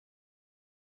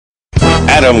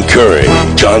Adam Curry,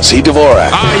 John C.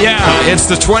 Dvorak. Yeah, it's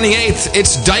the 28th.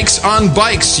 It's Dykes on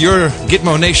Bikes, your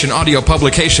Gitmo Nation audio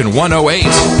publication 108.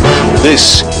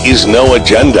 This is No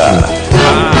Agenda.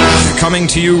 Coming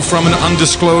to you from an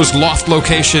undisclosed loft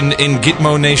location in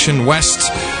Gitmo Nation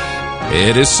West.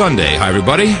 It is Sunday. Hi,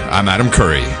 everybody. I'm Adam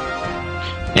Curry.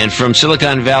 And from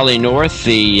Silicon Valley North,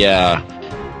 the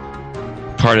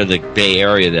part of the Bay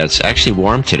Area that's actually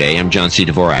warm today, I'm John C.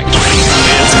 Dvorak.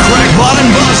 It's Crackpot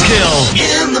and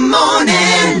Buzzkill in the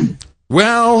morning.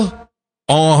 Well,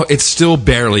 it's still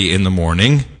barely in the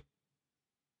morning.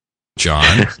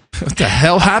 John, what the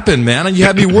hell happened, man? And you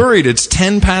had me worried. It's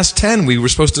 10 past 10. We were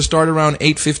supposed to start around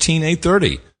 8:15,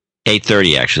 8:30.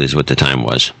 8:30 actually is what the time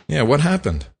was. Yeah, what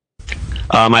happened?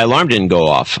 My alarm didn't go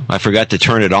off. I forgot to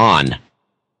turn it on.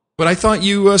 But I thought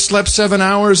you slept 7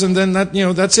 hours and then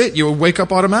that's it. You wake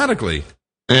up automatically.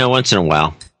 Yeah, once in a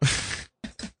while.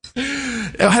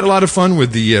 I had a lot of fun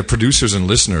with the producers and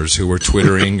listeners who were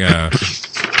twittering. I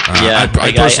got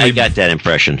that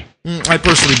impression. I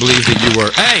personally believe that you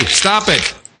were... Hey, stop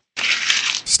it!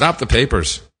 Stop the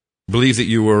papers. Believe that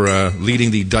you were leading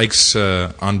the Dykes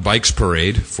on Bikes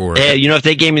parade for... Hey, if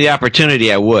they gave me the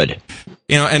opportunity, I would.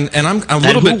 And I'm a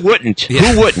little bit... Who wouldn't? Yeah.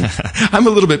 Who wouldn't? I'm a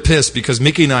little bit pissed because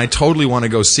Mickey and I totally want to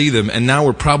go see them, and now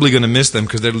we're probably going to miss them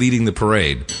because they're leading the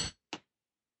parade.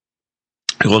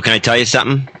 Well, can I tell you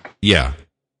something? Yeah.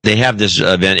 They have this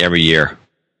event every year.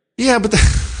 Yeah, but...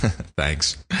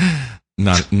 Thanks.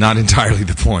 Not entirely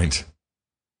the point.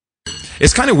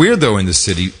 It's kind of weird, though, in the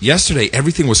city. Yesterday,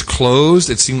 everything was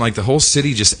closed. It seemed like the whole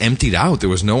city just emptied out. There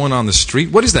was no one on the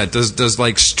street. What is that? Does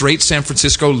like straight San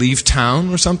Francisco leave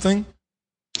town or something?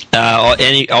 All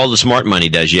the smart money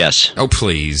does, yes. Oh,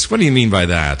 please. What do you mean by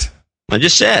that? I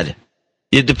just said.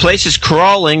 The place is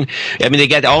crawling. I mean, they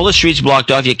got all the streets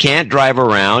blocked off. You can't drive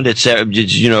around. It's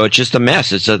just a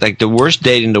mess. It's like the worst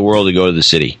day in the world to go to the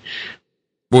city.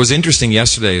 What was interesting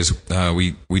yesterday is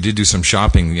we did do some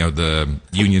shopping. The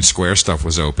Union Square stuff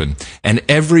was open, and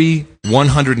every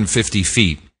 150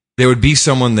 feet there would be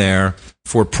someone there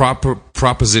for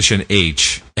Proposition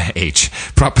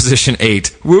Proposition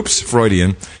 8. Whoops,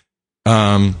 Freudian.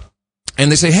 And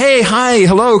they say, "Hey, hi,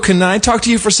 hello. Can I talk to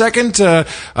you for a second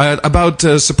about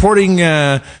supporting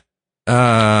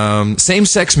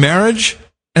same-sex marriage?"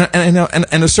 And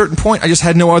at a certain point, I just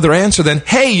had no other answer than,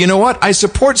 "Hey, you know what? I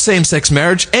support same-sex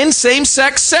marriage and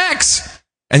same-sex sex."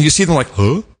 And you see them like,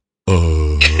 "Huh?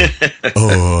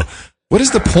 What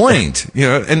is the point?"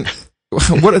 And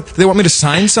what they want me to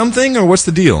sign something, or what's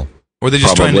the deal? Or they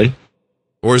just Probably.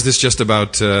 Or is this just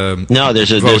about No,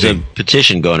 there's a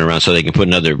petition going around so they can put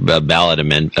another ballot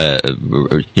amendment.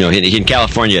 In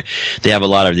California, they have a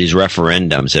lot of these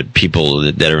referendums that people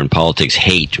that are in politics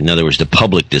hate. In other words, the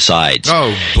public decides.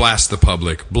 Oh, blast the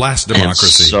public. Blast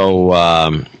democracy. And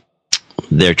so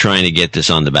they're trying to get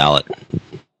this on the ballot.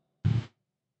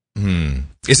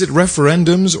 Is it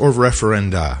referendums or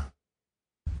referenda?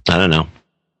 I don't know.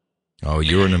 Oh,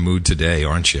 you're in a mood today,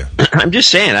 aren't you? I'm just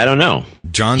saying, I don't know.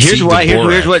 John Here's C. why.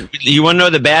 Dvorak. Here's what you want to know.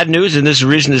 The bad news, and this is the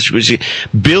reason this was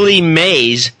Billy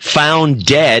Mays found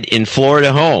dead in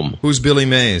Florida home. Who's Billy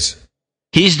Mays?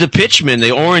 He's the pitchman, the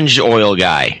orange oil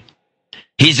guy.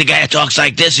 He's the guy that talks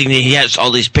like this, and he has all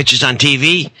these pitches on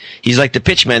TV. He's like the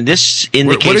pitchman. This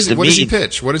indicates to me. What does he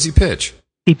pitch? What does he pitch?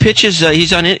 He pitches.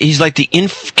 He's on it. He's like the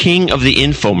king of the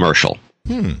infomercial.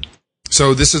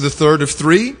 So this is the third of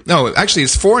 3? No, actually,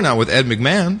 it's 4 now with Ed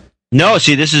McMahon. No,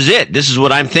 see, this is it. This is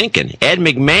what I'm thinking. Ed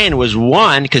McMahon was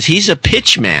 1 because he's a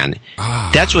pitchman.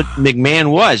 That's what McMahon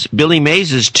was. Billy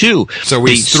Mays is 2. So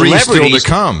it's 3 still to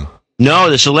come. No,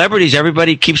 the celebrities,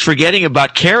 everybody keeps forgetting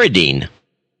about Carradine.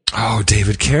 Oh,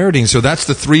 David Carradine. So that's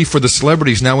the 3 for the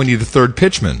celebrities. Now we need a third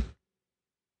pitchman.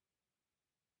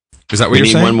 Is that what you're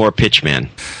saying? We need one more pitchman.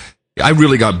 I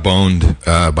really got boned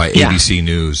by ABC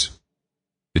News.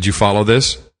 Did you follow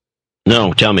this?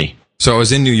 No, tell me. So I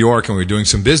was in New York and we were doing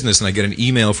some business, and I get an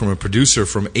email from a producer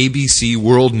from ABC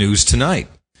World News Tonight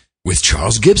with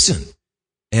Charles Gibson.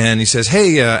 And he says,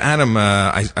 "Hey, Adam,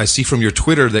 I see from your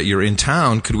Twitter that you're in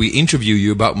town. Could we interview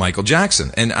you about Michael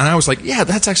Jackson?" And I was like, "Yeah,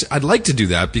 I'd like to do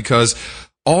that because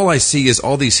all I see is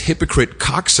all these hypocrite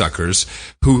cocksuckers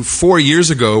who 4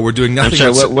 years ago were doing nothing."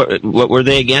 I'm sorry, what were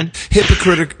they again?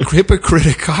 Hypocritic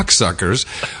cocksuckers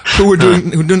who were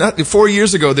doing 4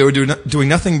 years ago. They were doing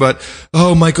nothing but,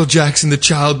 "Oh, Michael Jackson, the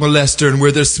child molester, and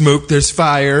where there's smoke, there's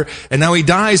fire." And now he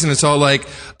dies, and it's all like,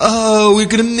 "Oh, we're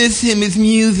gonna miss him, his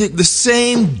music." The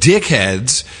same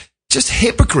dickheads, just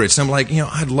hypocrites. I'm like,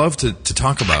 I'd love to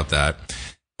talk about that.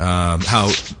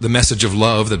 How the message of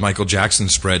love that Michael Jackson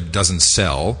spread doesn't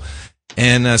sell.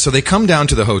 And so they come down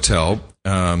to the hotel,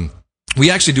 we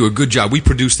actually do a good job. We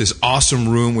produce this awesome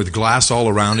room with glass all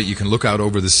around it. You can look out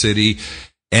over the city.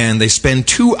 And they spend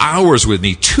 2 hours with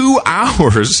me, 2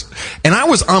 hours, and I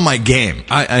was on my game.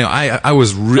 I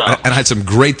was, and I had some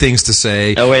great things to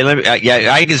say. Oh wait,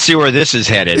 I can see where this is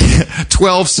headed.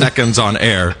 12 seconds on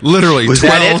air, literally. Was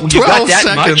 12, that it? You 12 got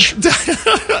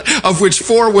seconds, of which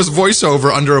 4 was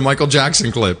voiceover under a Michael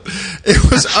Jackson clip.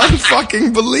 It was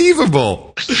unfucking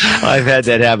believable. I've had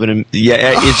that happen.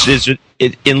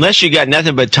 Unless you got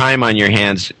nothing but time on your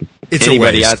hands. It's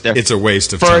Anybody a waste. out there? It's a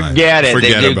waste of time. Forget it.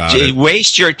 Forget about it.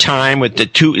 Waste your time with the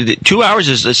 2 hours.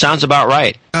 It sounds about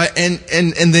right. And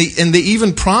they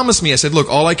even promised me. I said, look,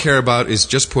 all I care about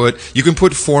is you can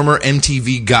put former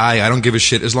MTV guy. I don't give a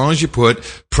shit as long as you put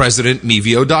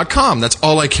presidentmevio.com. That's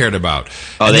all I cared about.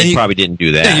 Oh, and they probably didn't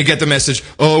do that. Then you get the message.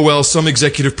 Oh well, some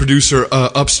executive producer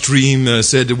upstream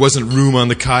said there wasn't room on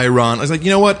the Chiron. I was like,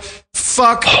 you know what?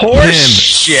 Fuck Horse him.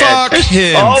 shit. Fuck There's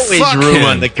him. always Fuck room him.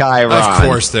 on the Chiron. Of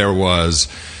course there was.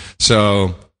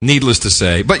 So, needless to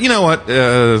say. But you know what?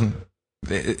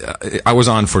 I was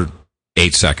on for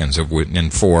 8 seconds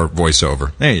and 4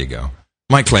 voiceover. There you go.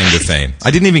 My claim to fame.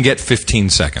 I didn't even get 15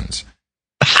 seconds.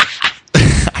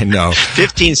 I know.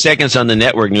 15 seconds on the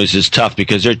network news is tough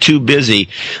because they're too busy,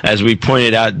 as we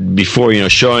pointed out before,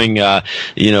 showing,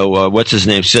 what's his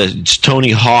name? It's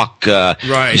Tony Hawk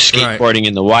skateboarding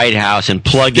in the White House and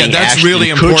plugging that's Ashton really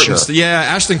Kutcher. important. Yeah,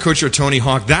 Ashton Kutcher, Tony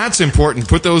Hawk, that's important.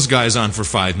 Put those guys on for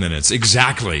 5 minutes.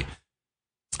 Exactly.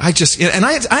 I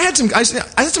had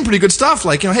some pretty good stuff.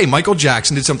 Like, hey, Michael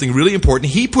Jackson did something really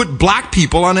important. He put black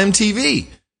people on MTV.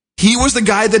 He was the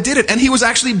guy that did it, and he was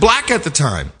actually black at the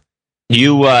time.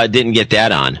 You didn't get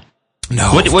that on.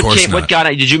 No, of course not. What got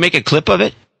it? Did you make a clip of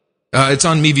it? It's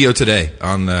on Mevio today.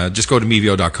 Just go to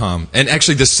Mevio.com. And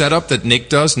actually, the setup that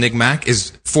Nick Mack,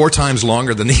 is 4 times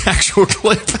longer than the actual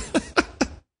clip.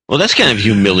 Well, that's kind of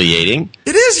humiliating.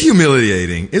 It is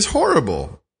humiliating. It's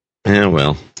horrible. Yeah,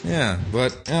 well. Yeah,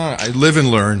 but I live and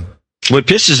learn.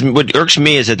 What irks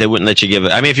me is that they wouldn't let you give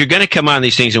it. I mean, if you're going to come on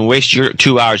these things and waste your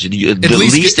 2 hours, the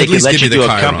least they could let you do a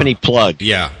company plug.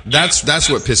 Yeah, that's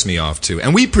what pissed me off too.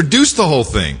 And we produced the whole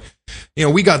thing.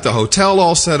 We got the hotel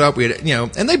all set up. We had,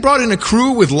 and they brought in a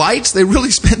crew with lights. They really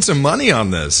spent some money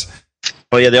on this.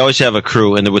 Oh yeah, they always have a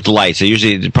crew and with the lights. They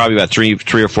usually probably about three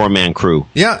or 4 man crew.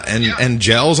 Yeah, and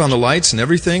gels on the lights and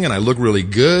everything. And I look really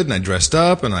good, and I dressed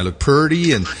up, and I look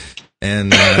pretty, and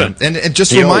it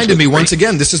just reminded me once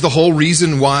again, this is the whole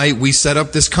reason why we set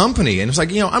up this company. And it's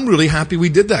like, I'm really happy we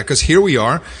did that, because here we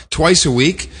are twice a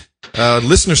week,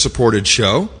 listener supported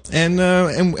show,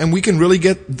 and we can really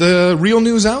get the real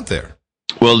news out there.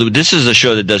 Well, this is a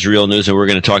show that does real news, and we're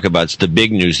going to talk about the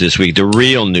big news this week. The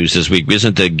real news this week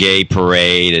isn't the gay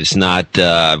parade. It's not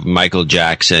Michael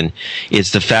Jackson.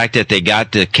 It's the fact that they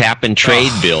got the cap and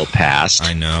trade bill passed.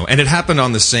 I know. And it happened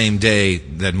on the same day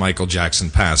that Michael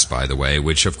Jackson passed, by the way,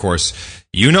 which, of course,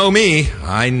 you know me.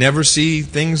 I never see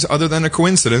things other than a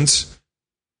coincidence.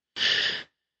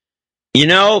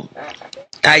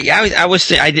 I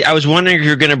was wondering if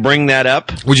you're going to bring that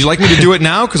up. Would you like me to do it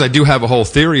now? Because I do have a whole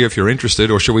theory if you're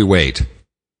interested, or should we wait?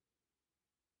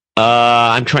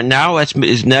 I'm trying now. That's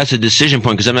a decision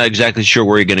point because I'm not exactly sure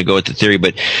where you're going to go with the theory.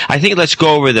 But I think let's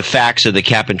go over the facts of the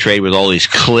cap and trade with all these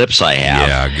clips I have.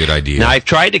 Yeah, good idea. Now I've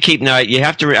tried to keep. Now you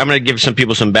have to. I'm going to give some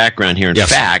people some background here. In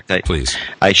fact, please.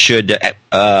 I should.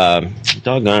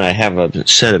 Doggone, I have a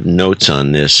set of notes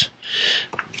on this.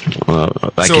 So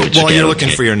while you're looking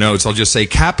for your notes, I'll just say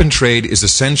cap and trade is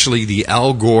essentially the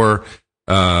Al Gore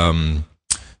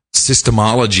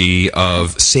systemology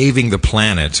of saving the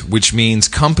planet, which means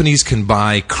companies can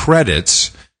buy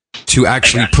credits to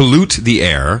actually pollute the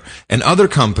air, and other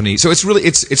companies. So it's really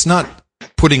it's not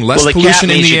putting less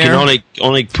pollution in the air. You can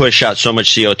only push out so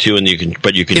much CO2, and you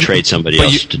can trade somebody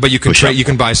else. But you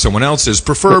can buy someone else's,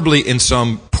 preferably in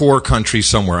some poor country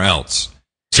somewhere else.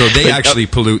 So they actually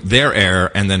pollute their air,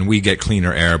 and then we get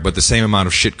cleaner air, but the same amount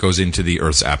of shit goes into the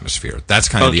Earth's atmosphere. That's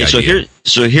kind of the idea.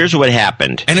 So here's what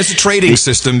happened. And it's a trading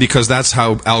system because that's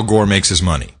how Al Gore makes his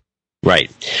money. Right.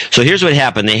 So here's what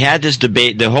happened. They had this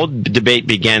debate. The whole debate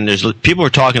began. People were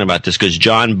talking about this because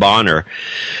John Bonner.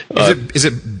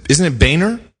 Isn't it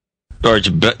Boehner? Or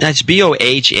that's Bohner.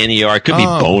 It could be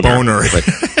Boner.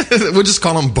 We'll just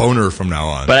call him Boner from now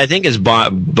on. But I think it's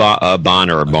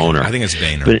Bonner or Boner. I think it's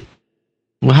Boehner.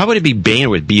 Well, how would it be Boehner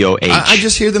with B-O-H? I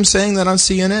just hear them saying that on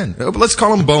CNN. But let's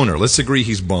call him Boner. Let's agree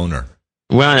he's Boner.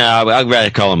 Well, no, I'd rather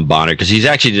call him Bonner because he's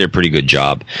actually did a pretty good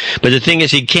job. But the thing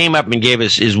is, he came up and gave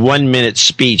us his 1 minute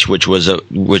speech, which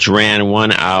ran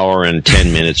 1 hour and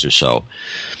 10 minutes or so.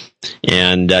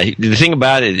 And the thing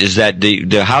about it is that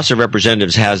the House of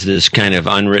Representatives has this kind of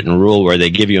unwritten rule where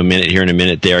they give you a minute here and a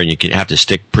minute there, and you have to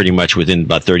stick pretty much within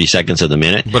about 30 seconds of the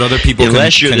minute. But other people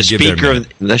unless you're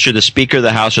the Speaker of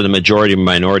the House or the Majority or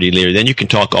Minority Leader, then you can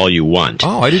talk all you want.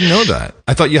 Oh, I didn't know that.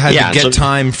 I thought you had to get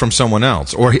time from someone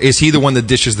else. Or is he the one that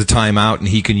dishes the time out and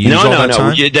he can use all that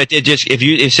time? If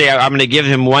you say, I'm going to give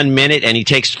him 1 minute and he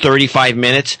takes 35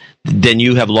 minutes, then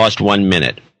you have lost 1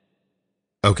 minute.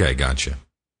 Okay, gotcha.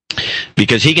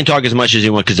 Because he can talk as much as he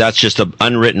wants, because that's just an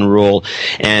unwritten rule.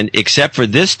 And except for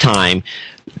this time,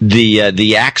 the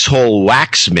axhole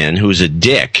Waxman, who's a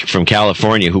dick from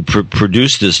California, who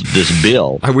produced this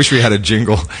bill. I wish we had a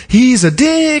jingle. He's a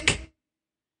dick.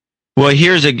 Well,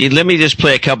 let me just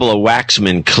play a couple of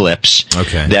Waxman clips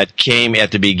that came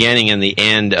at the beginning and the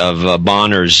end of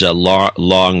Bonner's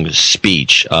long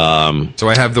speech. So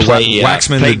I have the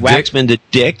Waxman the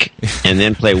Dick, and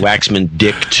then play Waxman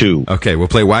Dick 2. Okay, we'll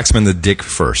play Waxman the Dick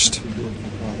first.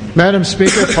 Madam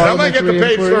Speaker, I'm going to get to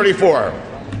page 34.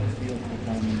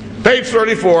 Page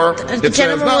 34. It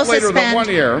says not later than 1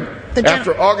 year.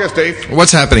 After August 8th.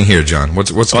 What's happening here, John?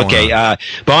 What's going on? Okay,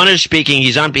 Bonner's speaking.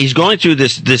 He's going through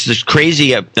this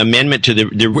crazy amendment to the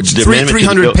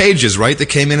 300 pages, right? That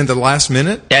came in at the last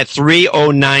minute at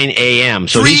 3:09 a.m.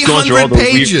 So he's going through all the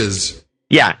pages.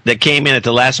 That came in at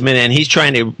the last minute, and he's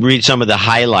trying to read some of the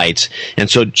highlights. And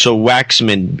so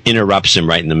Waxman interrupts him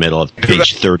right in the middle of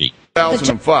page 30.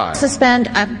 2005. Suspend.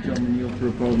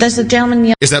 Does the gentleman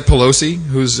yield? Is that Pelosi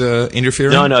who's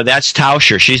interfering? No, that's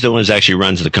Tauscher. She's the one who actually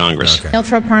runs the Congress. Okay. Yield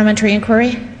for a parliamentary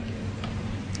inquiry?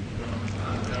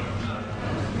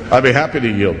 I'd be happy to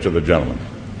yield to the gentleman.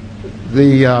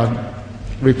 The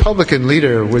Republican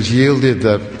leader was yielded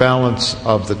the balance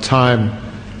of the time,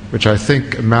 which I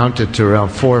think amounted to around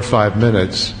 4 or 5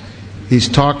 minutes. He's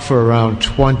talked for around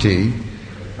 20.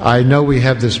 I know we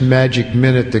have this magic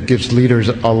minute that gives leaders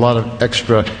a lot of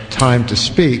extra time to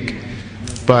speak,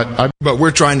 but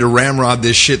we're trying to ramrod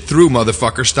this shit through,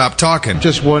 motherfucker. Stop talking. I'm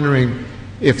just wondering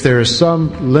if there is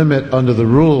some limit under the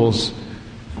rules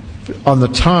on the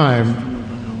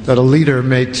time that a leader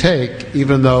may take,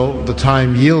 even though the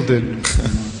time yielded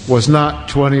was not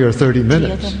 20 or 30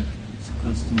 minutes.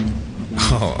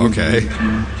 Oh, okay.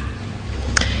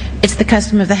 It's the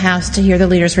custom of the House to hear the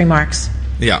leader's remarks.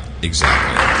 Yeah,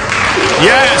 exactly.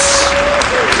 Yes.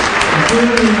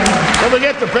 Well, we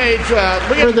get the page.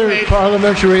 Further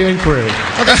parliamentary inquiry.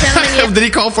 Did he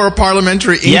call for a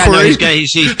parliamentary inquiry? Yeah, no, he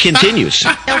continues.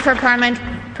 Yield for a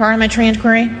parliamentary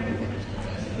inquiry?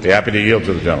 Be happy to yield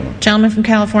to the gentleman. Gentleman from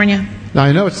California. Now,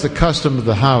 I know it's the custom of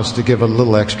the House to give a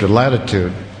little extra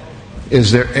latitude.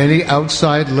 Is there any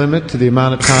outside limit to the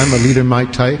amount of time a leader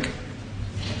might take?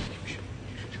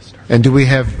 And do we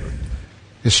have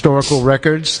historical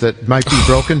records that might be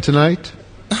broken tonight?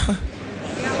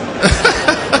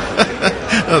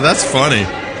 Oh, that's funny.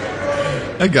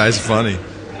 That guy's funny.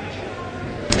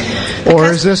 Or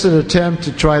is this an attempt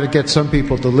to try to get some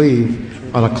people to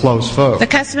leave on a close vote? The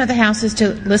custom of the House is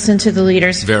to listen to the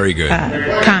leader's very good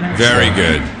comments. Very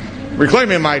good.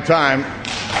 Reclaiming my time,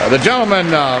 the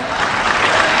gentleman. All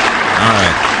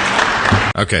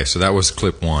right. Okay, so that was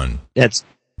clip 1.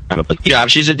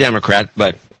 She's a Democrat,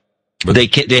 but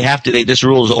they have to. This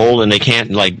rule is old, and they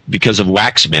can't, because of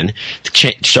Waxman,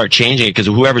 start changing it, because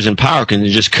whoever's in power can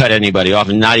just cut anybody off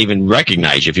and not even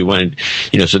recognize you if you wanted.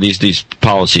 So these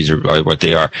policies are what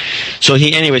they are. So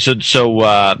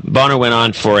Bonner went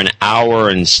on for an hour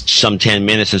and some 10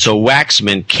 minutes, and so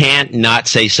Waxman can't not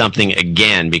say something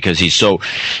again, because he's so,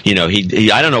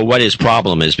 he I don't know what his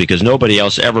problem is, because nobody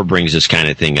else ever brings this kind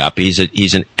of thing up. He's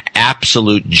an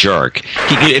absolute jerk.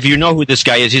 If you know who this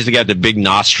guy is, he's the guy with the big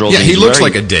nostrils. Yeah, he looks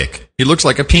like a dick. He looks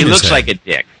like a penis. He looks head. like a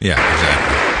dick. Yeah,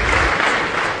 exactly.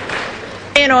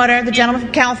 In order, the gentleman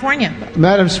from California.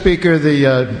 Madam Speaker,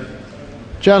 the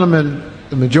gentleman,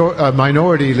 the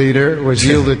minority leader, was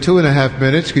yielded 2.5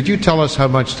 minutes. Could you tell us how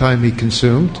much time he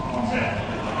consumed?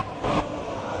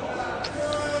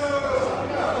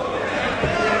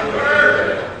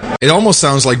 It almost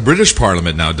sounds like British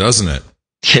Parliament now, doesn't it?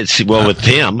 With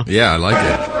him. Yeah, I like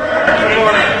it.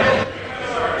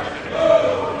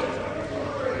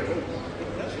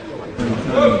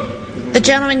 The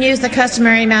gentleman used the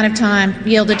customary amount of time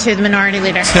yielded to the minority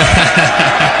leader.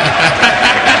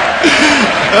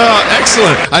 Oh,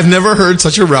 excellent. I've never heard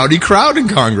such a rowdy crowd in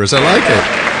Congress. I like it.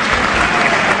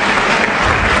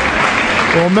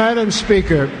 Well, Madam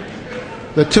Speaker,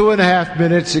 the 2.5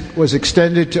 minutes was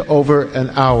extended to over an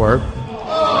hour.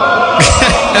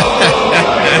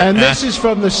 And this is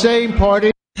from the same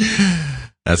party.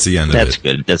 That's the end of it. That's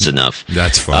good. That's enough.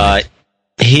 That's fine.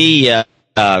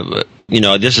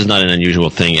 this is not an unusual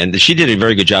thing. And she did a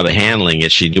very good job of handling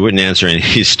it. She wouldn't answer any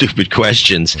of these stupid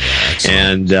questions.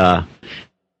 And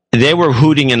they were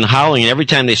hooting and howling. And every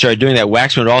time they started doing that,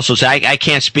 Waxman would also say, I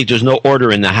can't speak. There's no order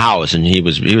in the house. And he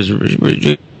was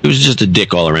just a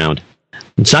dick all around.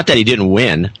 It's not that he didn't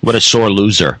win. What a sore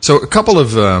loser. So a couple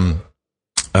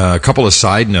of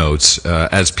side notes.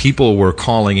 As people were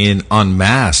calling in en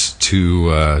masse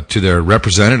to their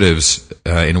representatives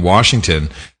in Washington,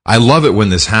 I love it when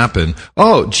this happened.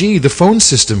 Oh, gee, the phone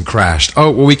system crashed. Oh,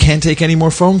 well, we can't take any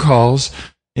more phone calls.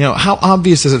 How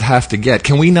obvious does it have to get?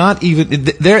 Can we not even...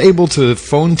 They're able to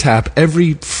phone tap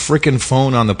every frickin'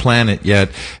 phone on the planet,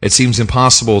 yet it seems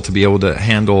impossible to be able to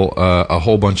handle a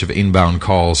whole bunch of inbound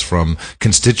calls from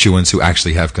constituents who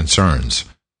actually have concerns.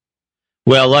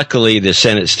 Well, luckily, the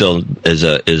Senate still is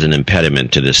an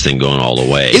impediment to this thing going all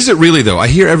the way. Is it really, though? I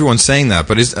hear everyone saying that,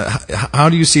 but how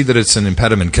do you see that it's an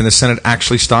impediment? Can the Senate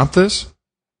actually stop this?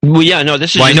 Well, yeah, no,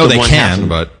 this is. Well, just I know the they one can,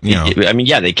 but I mean,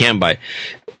 yeah, they can. By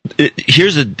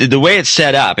here's the way it's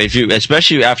set up.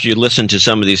 Especially after you listen to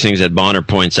some of these things that Bonner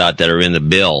points out that are in the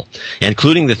bill,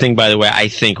 including the thing, by the way, I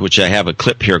think, which I have a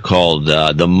clip here called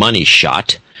the money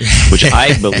shot. Which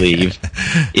I believe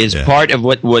is part of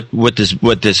what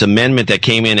this amendment that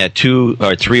came in at 2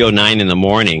 or 3:09 in the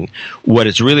morning. What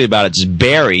it's really about, it's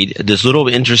buried. This little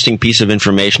interesting piece of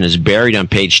information is buried on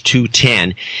page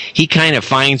 210. He kind of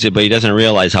finds it, but he doesn't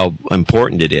realize how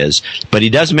important it is. But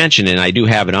he does mention it, and I do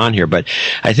have it on here. But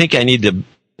I think I need to.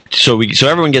 So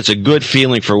everyone gets a good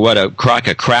feeling for what a crock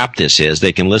of crap this is.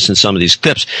 They can listen to some of these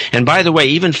clips. And by the way,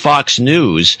 even Fox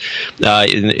News,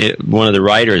 one of the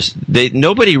writers,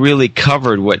 nobody really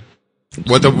covered what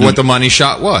the money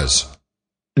shot was.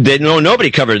 Nobody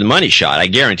covered the money shot. I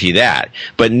guarantee that.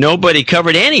 But nobody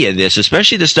covered any of this,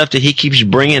 especially the stuff that he keeps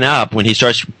bringing up when he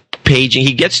starts paging.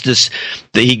 He gets this.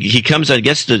 He comes out,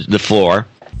 gets the floor.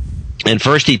 And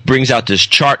first he brings out this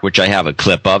chart, which I have a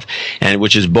clip of, and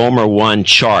which is Boehmer 1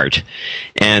 chart.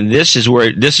 And this is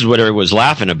what everyone was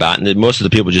laughing about, and most of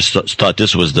the people just thought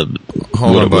this was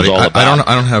Hold on, buddy. I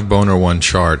don't have Boehmer 1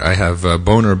 chart. I have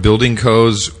Boehmer building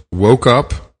codes, woke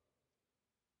up,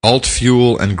 alt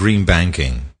fuel, and green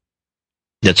banking.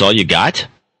 That's all you got?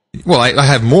 Well, I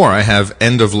have more. I have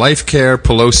end of life care,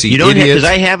 Pelosi you don't idiot. Because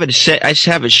I have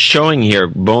it showing here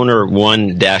Boehmer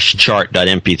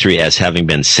 1-chart.mp3 as having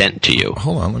been sent to you.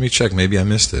 Hold on, let me check. Maybe I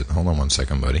missed it. Hold on 1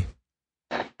 second, buddy.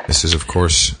 This is, of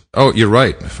course. Oh, you're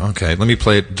right. Okay, let me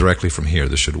play it directly from here.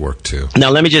 This should work too. Now,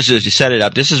 let me just set it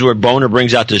up. This is where Boehmer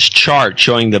brings out this chart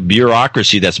showing the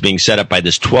bureaucracy that's being set up by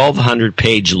this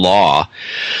 1,200-page law,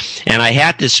 and I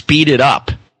had to speed it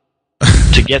up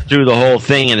to get through the whole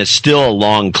thing, and it's still a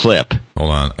long clip. Hold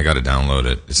on, I got to download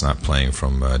it. It's not playing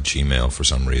from Gmail for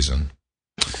some reason.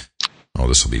 Oh,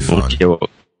 this will be fun. Okay, well,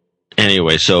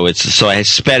 anyway, so I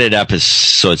sped it up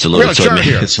so it's a little.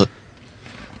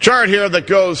 Chart here that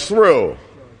goes through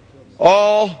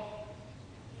all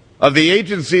of the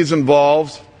agencies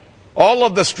involved, all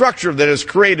of the structure that is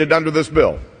created under this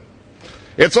bill.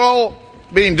 It's all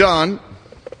being done,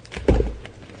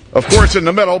 of course, in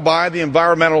the middle by the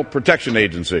Environmental Protection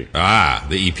Agency. Ah,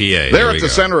 the EPA. They're at the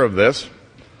center of this.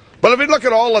 But if you look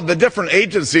at all of the different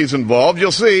agencies involved,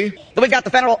 you'll see that we've got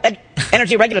the Federal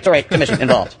Energy Regulatory Commission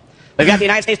involved. We've got the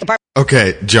United States Department.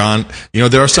 Okay, John,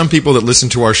 there are some people that listen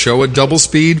to our show at double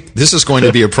speed. This is going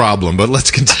to be a problem, but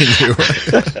let's continue.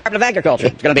 Department of Agriculture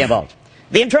is going to be involved.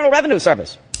 The Internal Revenue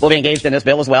Service will be engaged in this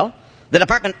bill as well. The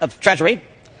Department of Treasury.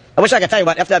 I wish I could tell you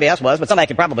what FWS was, but somebody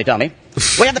could probably tell me.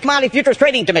 We have the Commodity Futures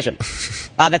Trading Commission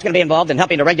that's going to be involved in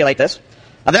helping to regulate this.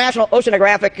 The National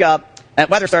Oceanographic and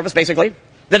Weather Service, basically.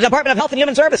 The Department of Health and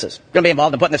Human Services is going to be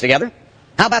involved in putting this together.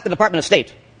 How about the Department of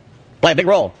State? Play a big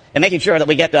role in making sure that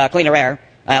we get cleaner air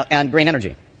and green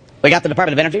energy. We got the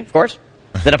Department of Energy, of course.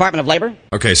 The Department of Labor.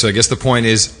 Okay, so I guess the point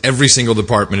is every single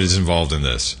department is involved in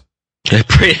this. I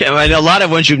mean, a lot of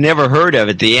ones you've never heard of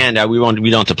at the end. We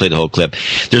don't have to play the whole clip.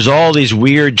 There's all these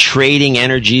weird trading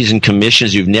energies and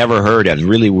commissions you've never heard of,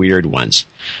 really weird ones,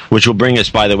 which will bring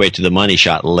us, by the way, to the money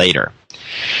shot later.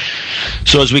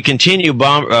 So as we continue,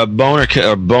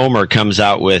 Bonner comes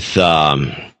out with,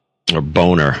 or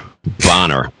Bonner.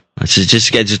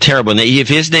 It's terrible. And if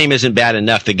his name isn't bad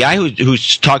enough, the guy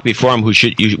who's talked before him, we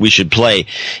should play,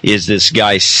 is this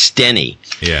guy Steny.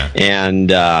 Yeah. And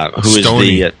who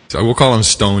Stoney. is we'll call him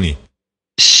Stony.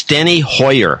 Steny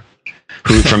Hoyer,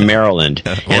 who's from Maryland.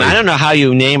 And I don't know how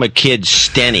you name a kid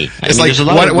Steny.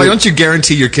 Why don't you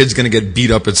guarantee your kid's going to get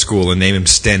beat up at school and name him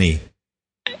Steny?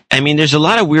 I mean, there's a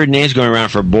lot of weird names going around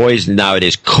for boys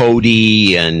nowadays.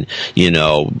 Cody and,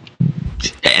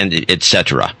 and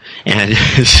etc. And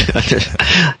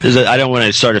I don't want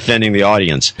to start offending the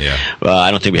audience. Yeah.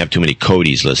 I don't think we have too many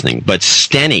Codys listening. But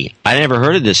Steny, I never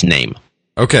heard of this name.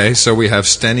 Okay, so we have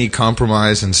Steny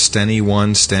Compromise and Steny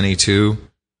 1, Steny 2.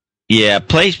 Yeah,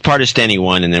 play part of Steny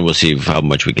 1, and then we'll see how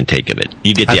much we can take of it.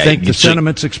 You get the I think idea. the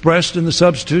sentiments expressed in the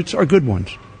substitutes are good ones.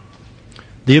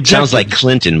 The Sounds like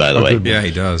Clinton, by the way. Yeah,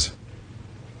 he does.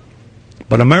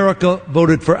 But America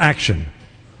voted for action,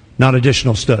 not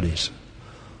additional studies.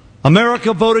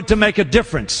 America voted to make a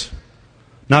difference,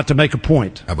 not to make a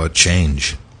point. How about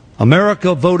change?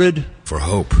 America voted for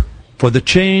hope, for the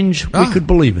change we could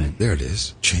believe in. There it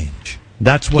is, change.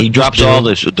 That's what he drops all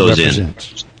those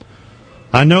represents.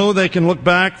 I know they can look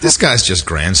back. This guy's just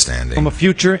grandstanding. From a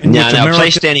future in which America... Now, play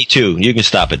Steny 2. You can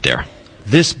stop it there.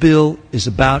 This bill is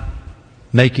about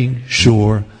making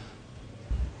sure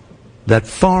that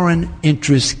foreign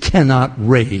interests cannot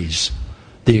raise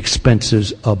the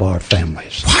expenses of our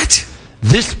families. What?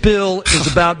 This bill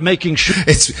is about making sure...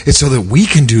 It's so that we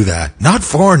can do that, not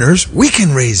foreigners. We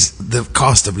can raise the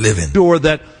cost of living. Sure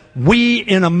that we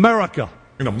in America...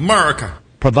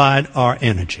 provide our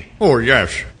energy. Oh,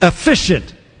 yes.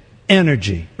 Efficient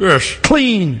energy. Yes.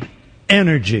 Clean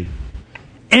energy.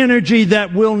 Energy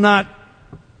that will not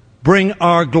bring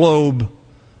our globe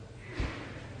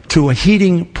to a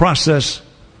heating process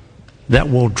that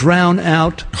will drown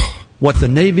out what the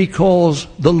Navy calls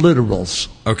the littorals.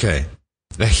 Okay.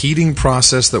 The heating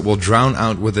process that will drown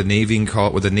out what the Navy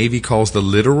calls the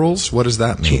littorals? What does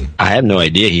that mean? I have no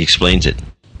idea. He explains it.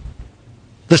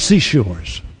 The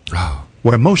seashores. Oh.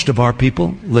 Where most of our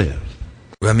people live.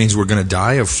 That means we're going to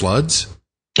die of floods?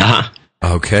 Uh-huh.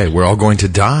 Okay, we're all going to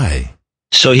die.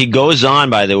 So he goes on,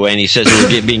 by the way, and he says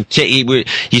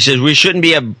he says we shouldn't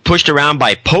be pushed around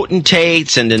by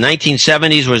potentates, and the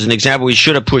 1970s was an example we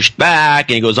should have pushed back,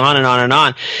 and he goes on and on and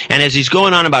on. And as he's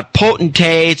going on about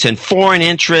potentates and foreign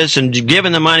interests and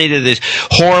giving the money to these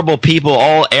horrible people,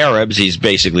 all Arabs he's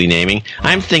basically naming,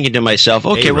 I'm thinking to myself,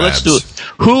 okay, well, let's do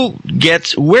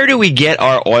it. Where do we get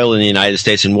our oil in the United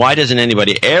States, and why doesn't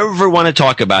anybody ever want to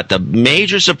talk about the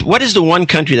major, what is the one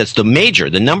country that's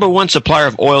the number one supplier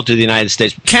of oil to the United States?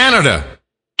 Canada.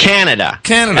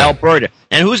 Alberta.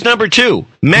 And who's number 2?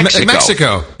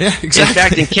 Mexico. Yeah, exactly. In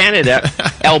fact, in Canada,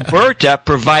 Alberta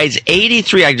provides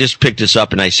 83, I just picked this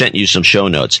up and I sent you some show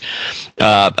notes.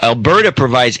 Alberta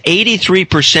provides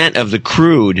 83% of the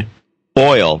crude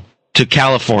oil to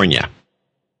California.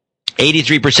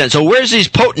 83%. So where's these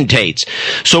potentates?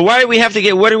 So why do we have to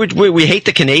get, we hate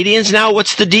the Canadians now?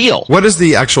 What's the deal? What is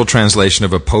the actual translation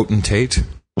of a potentate?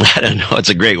 I don't know. It's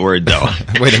a great word, though.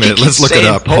 Wait a minute. Let's look it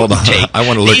up. Hold on. I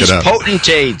want to look it up.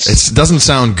 Potentates. It doesn't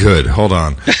sound good. Hold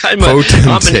on. I'm an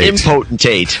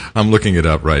impotentate. I'm looking it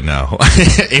up right now.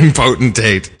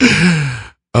 Impotentate.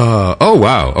 Oh,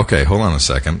 wow. Okay, hold on a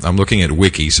second. I'm looking at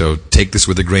Wiki, so take this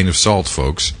with a grain of salt,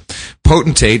 folks.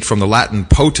 Potentate, from the Latin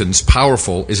potens,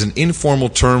 powerful, is an informal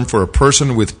term for a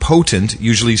person with potent,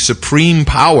 usually supreme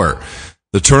power.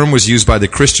 The term was used by the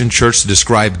Christian church to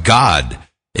describe God.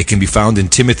 It can be found in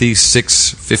Timothy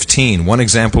 6:15. One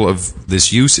example of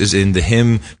this use is in the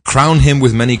hymn, Crown Him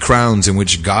with Many Crowns, in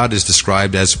which God is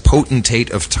described as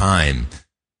potentate of time.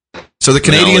 So the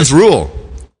Canadians rule.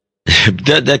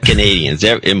 The Canadians,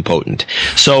 they're impotent.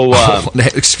 So,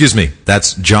 excuse me,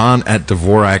 that's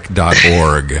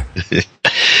john@dvorak.org.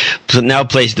 So now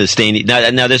plays the Steny.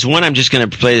 Now there's one, I'm just going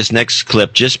to play this next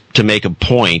clip just to make a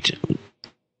point.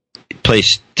 Play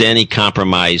Steny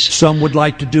Compromise. Some would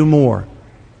like to do more.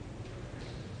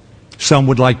 Some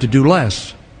would like to do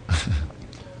less.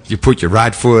 You put your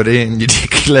right foot in, you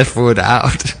take your left foot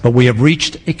out. But we have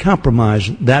reached a compromise.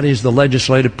 That is the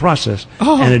legislative process.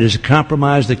 And it is a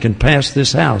compromise that can pass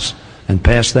this House and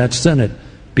pass that Senate,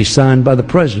 be signed by the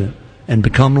President, and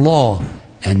become law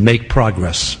and make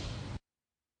progress.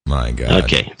 My God.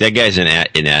 Okay, that guy's an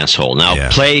asshole. Now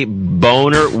play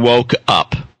Boner Woke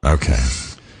Up. Okay.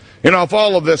 You know, if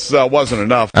all of this wasn't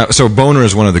enough... so Boner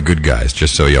is one of the good guys,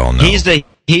 just so you all know.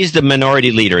 He's the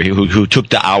minority leader who took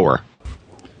the hour.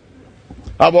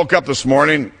 I woke up this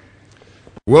morning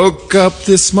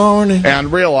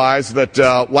and realized that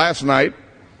last night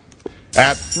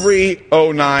at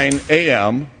 3:09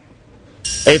 a.m.,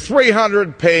 a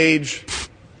 300-page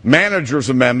manager's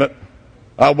amendment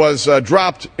was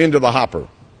dropped into the hopper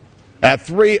at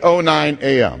 3:09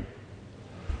 a.m.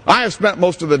 I have spent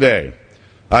most of the day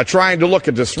trying to look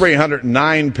at this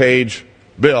 309-page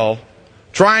bill,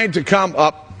 trying to come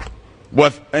up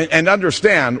with and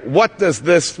understand what does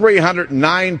this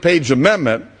 309-page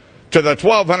amendment to the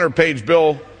 1,200-page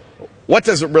bill, what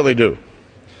does it really do?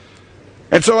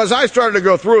 And so as I started to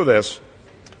go through this,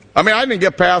 I mean, I didn't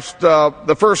get past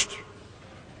the first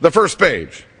the first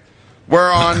page,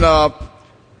 where on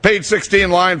page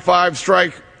 16, line 5,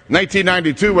 strike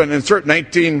 1992 and insert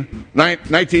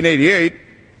 1988,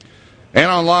 and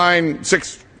on line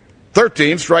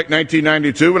 613, strike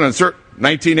 1992 and insert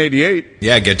 1988.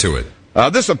 Yeah, get to it.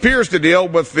 This appears to deal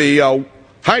with the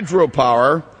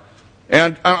hydropower,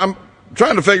 and I'm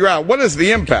trying to figure out what is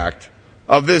the impact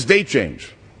of this date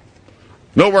change.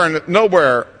 Nowhere in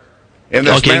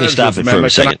this okay, let me stop it for a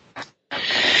second.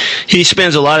 He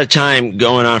spends a lot of time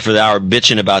going on for the hour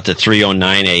bitching about the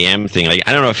 3:09 a.m. thing. Like,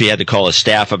 I don't know if he had to call his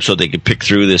staff up so they could pick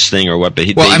through this thing or what. But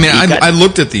I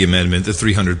looked at the amendment, the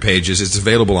 300 pages. It's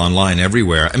available online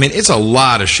everywhere. I mean, it's a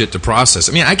lot of shit to process.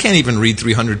 I mean, I can't even read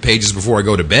 300 pages before I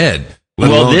go to bed.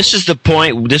 Well, this is the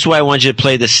point. This is why I want you to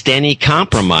play the Steny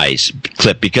compromise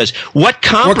clip, because what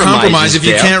compromise if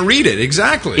you can't read it?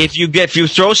 Exactly. If you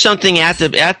throw something at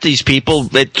these people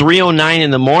at 3:09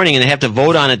 in the morning and they have to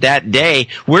vote on it that day,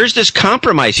 where's this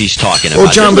compromise he's talking about?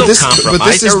 Well, John, they're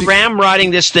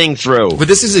ramrodding this thing through. But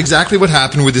this is exactly what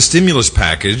happened with the stimulus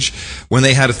package when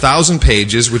they had 1,000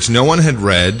 pages which no one had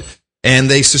read, and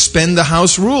they suspend the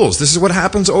House rules. This is what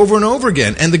happens over and over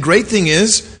again. And the great thing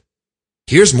is,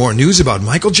 here's more news about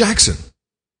Michael Jackson.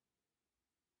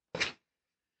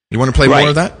 You want to play more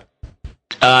of that?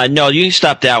 No, you can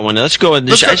stop that one. Let's go. I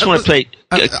just want to play.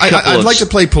 I'd like to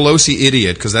play Pelosi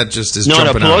Idiot, because that just is jumping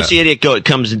out. No, Pelosi Idiot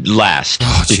comes last,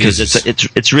 because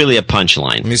it's really a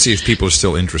punchline. Let me see if people are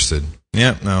still interested.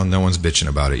 Yeah, no one's bitching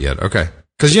about it yet. Okay.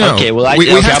 Because, we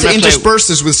have to intersperse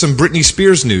this with some Britney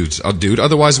Spears news, dude.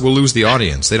 Otherwise, we'll lose the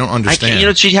audience. They don't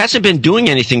understand. She hasn't been doing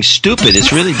anything stupid.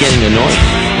 It's really getting annoying.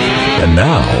 And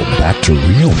now, back to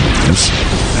real news.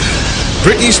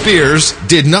 Britney Spears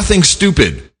did nothing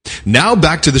stupid. Now,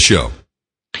 back to the show.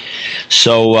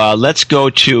 So let's go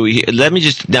to.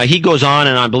 Now he goes on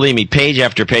and on. Believe me, page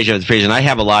after page after page, and I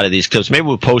have a lot of these clips. Maybe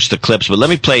we'll post the clips, but let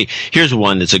me play. Here's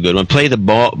one that's a good one. Play the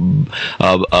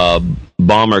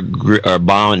Bonner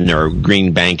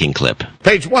green banking clip.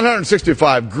 Page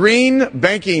 165. Green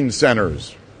banking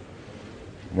centers.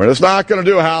 We're just not going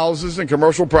to do houses and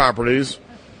commercial properties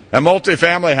and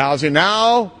multifamily housing.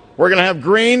 Now we're going to have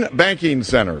green banking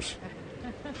centers.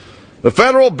 The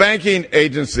federal banking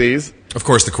agencies. Of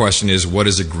course, the question is, what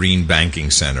is a green banking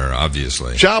center,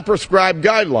 obviously? Shall prescribe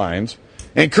guidelines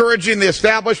encouraging the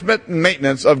establishment and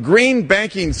maintenance of green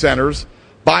banking centers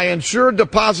by insured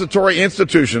depository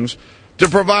institutions to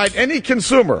provide any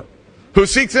consumer who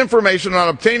seeks information on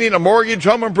obtaining a mortgage,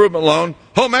 home improvement loan,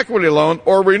 home equity loan,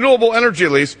 or renewable energy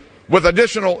lease with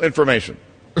additional information.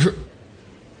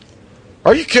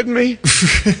 Are you kidding me?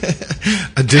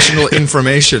 Additional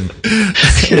information.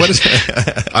 What is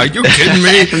that? Are you kidding me?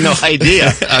 I have no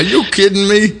idea. Are you kidding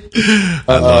me?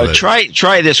 I love it.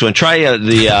 Try this one. Try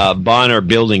the Bonner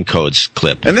building codes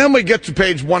clip. And then we get to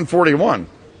page 141.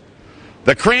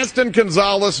 The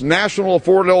Cranston-Gonzalez National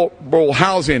Affordable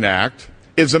Housing Act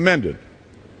is amended.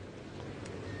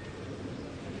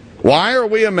 Why are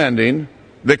we amending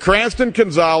the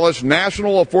Cranston-Gonzalez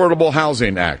National Affordable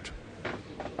Housing Act?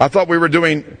 I thought we were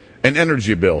doing an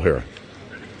energy bill here.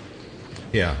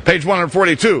 Yeah. Page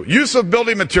 142. Use of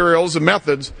building materials and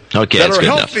methods that are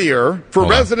healthier for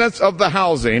residents of the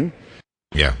housing.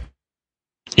 Yeah.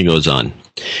 He goes on.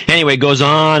 Anyway, goes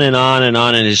on and on and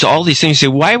on, and it's all these things. Say,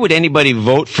 why would anybody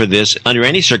vote for this under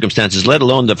any circumstances, let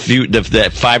alone the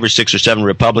 5 or 6 or 7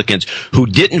 Republicans who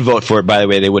didn't vote for it? By the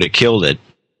way, they would have killed it,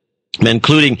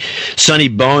 including Sonny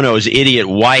Bono's idiot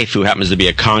wife, who happens to be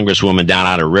a congresswoman down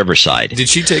out of Riverside. Did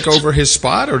she take over his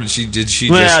spot, or did she?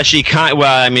 Well,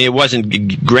 it wasn't.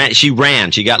 She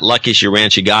ran. She got lucky. She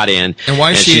ran. She got in. And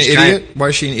why is she an idiot? Why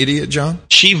is she an idiot, John?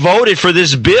 She voted for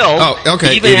this bill. Oh,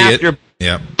 okay. Even idiot. after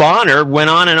Bonner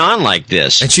went on and on like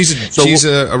this. And she's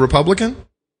a Republican?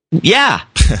 Yeah.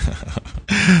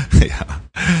 Yeah.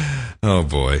 Oh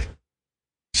boy.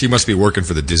 She must be working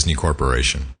for the Disney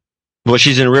Corporation. Well,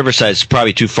 she's in Riverside. It's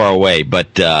probably too far away.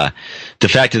 But the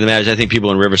fact of the matter is, I think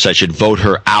people in Riverside should vote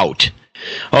her out.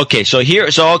 Okay,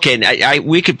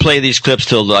 we could play these clips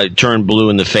till I turn blue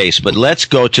in the face, but let's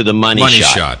go to the money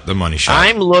shot. The money shot.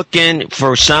 I'm looking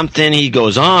for something. He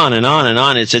goes on and on and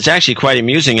on. It's actually quite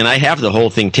amusing, and I have the whole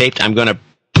thing taped. I'm going to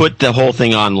put the whole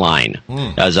thing online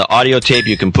as an audio tape.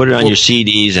 You can put it on your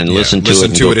CDs and listen to it.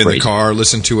 Listen to it in the car.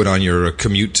 Listen to it on your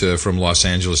commute from Los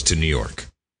Angeles to New York.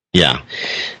 Yeah.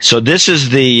 So this is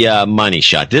the money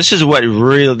shot. This is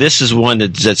one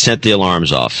that sent the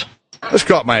alarms off. This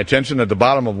caught my attention at the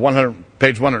bottom of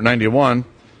page 191,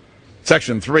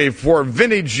 section 3, for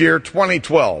vintage year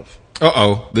 2012.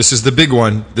 Uh-oh. This is the big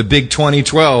one. The big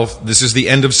 2012. This is the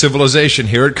end of civilization.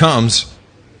 Here it comes.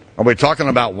 Are we talking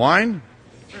about wine?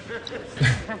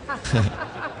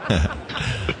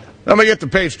 Let me get to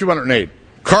page 208.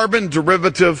 Carbon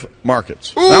derivative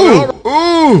markets. Ooh,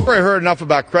 Now, we've already heard enough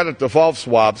about credit default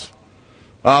swaps,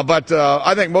 but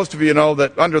I think most of you know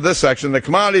that under this section, the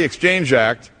Commodity Exchange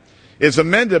Act is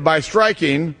amended by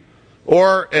striking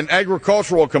or an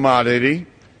agricultural commodity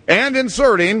and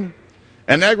inserting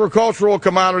an agricultural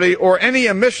commodity or any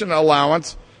emission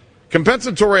allowance,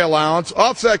 compensatory allowance,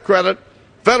 offset credit,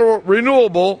 federal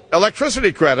renewable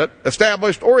electricity credit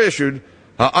established or issued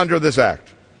under this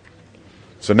act.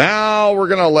 So now we're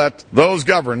going to let those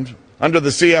governed under the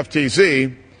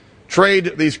CFTC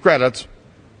trade these credits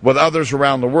with others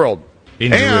around the world.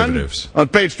 In derivatives. On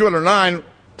page 209,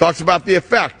 talks about the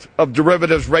effect of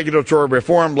derivatives regulatory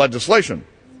reform legislation.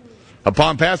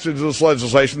 Upon passage of this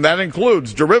legislation, that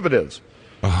includes derivatives.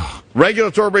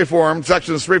 Regulatory reform,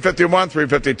 sections 351,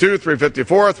 352,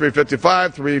 354,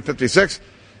 355, 356,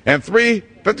 and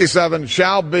 357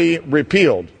 shall be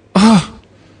repealed.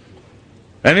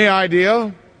 Any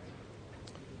idea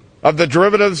of the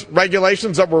derivatives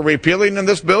regulations that we're repealing in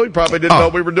this bill? You probably didn't know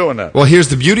we were doing that. Well, here's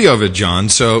the beauty of it, John.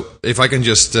 So if I can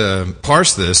just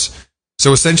parse this.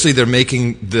 So essentially they're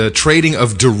making the trading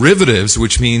of derivatives,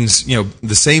 which means,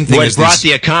 the same thing as brought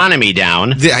the economy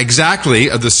down. Exactly.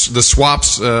 The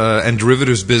swaps and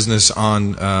derivatives business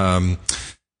on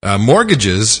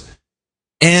mortgages.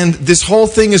 And this whole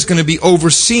thing is going to be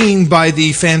overseen by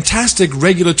the fantastic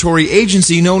regulatory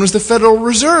agency known as the Federal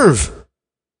Reserve.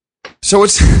 So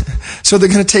so they're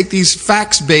going to take these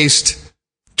facts-based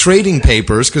trading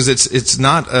papers because it's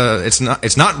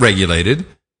not regulated,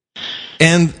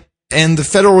 and the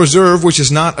Federal Reserve, which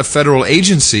is not a federal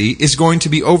agency, is going to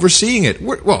be overseeing it.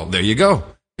 Well, there you go.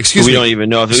 Excuse me. We don't even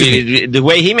know. The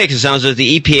way he makes it sound is that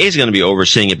the EPA is going to be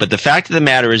overseeing it. But the fact of the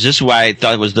matter is, this is why I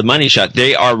thought it was the money shot.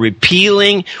 They are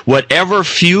repealing whatever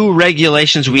few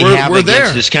regulations we have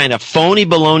against this kind of phony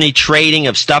baloney trading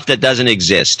of stuff that doesn't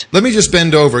exist. Let me just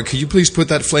bend over. Could you please put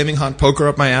that flaming hot poker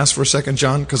up my ass for a second,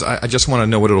 John? Because I just want to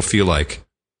know what it'll feel like.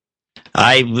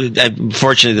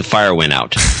 Fortunately, the fire went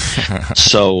out.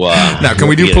 So now, can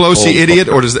we do Pelosi idiot,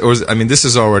 or this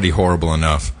is already horrible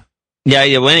enough.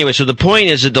 Yeah. Well, anyway, so the point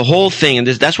is that the whole thing, and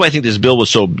that's why I think this bill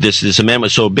was this amendment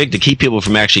was so big, to keep people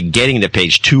from actually getting to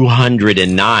page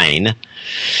 209.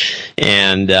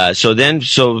 And so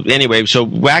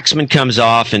Waxman comes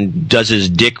off and does his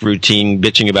dick routine,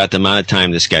 bitching about the amount of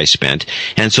time this guy spent.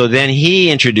 And so then he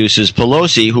introduces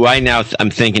Pelosi, who I'm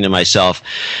thinking to myself,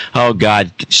 oh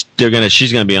God,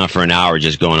 she's gonna be on for an hour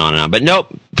just going on and on. But nope,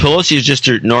 Pelosi is just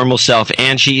her normal self,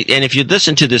 and if you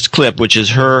listen to this clip, which is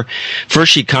her,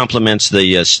 first she compliments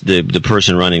the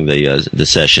person running the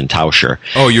session, Tauscher.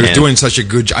 Oh, you're doing such a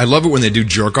good job. I love it when they do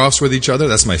jerk-offs with each other.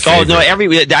 That's my favorite. Oh, no,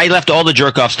 I left all the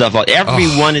jerk-off stuff out. Every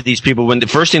one of these people, when the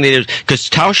first thing they did, because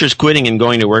Tauscher's quitting and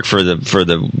going to work for the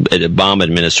Obama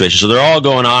administration, so they're all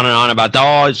going on and on about,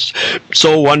 it's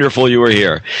so wonderful you were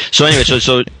here. So anyway,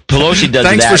 so Pelosi does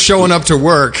Thanks that. for showing up to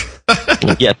work.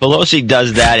 Yeah, Pelosi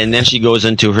does that, and then she goes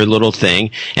into her little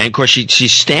thing, and of course she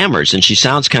stammers, and she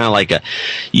sounds kind of like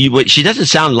she doesn't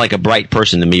sound like a bright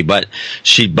person to me, but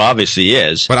she obviously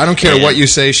is. But I don't care what you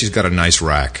say, she's got a nice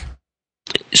rack.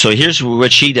 So here's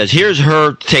what she does. Here's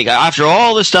her take. After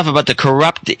all this stuff about the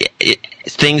corrupt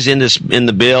things in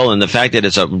the bill and the fact that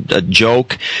it's a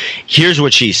joke, here's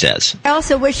what she says. I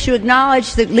also wish to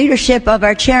acknowledge the leadership of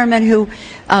our chairman, who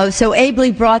so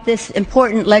ably brought this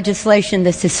important legislation,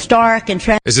 this historic and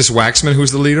Is this Waxman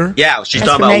who's the leader? Yeah, she's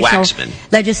talking about Waxman.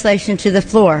 Legislation to the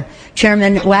floor.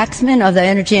 Chairman Waxman of the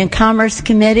Energy and Commerce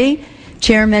Committee,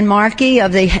 Chairman Markey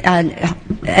of the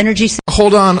Energy...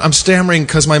 Hold on, I'm stammering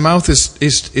because my mouth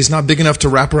is not big enough to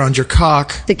wrap around your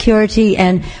cock. Security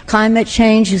and Climate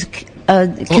Change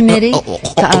Committee,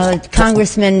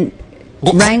 Congressman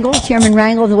Rangel, Chairman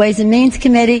Rangel of the Ways and Means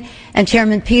Committee, and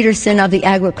Chairman Peterson of the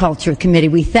Agriculture Committee.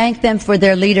 We thank them for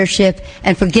their leadership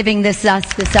and for giving us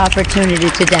this opportunity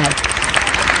today.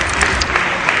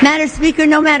 Madam Speaker,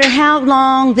 no matter how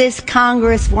long this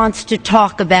Congress wants to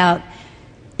talk about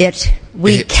it,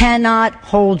 we cannot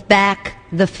hold back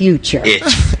the future.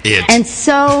 And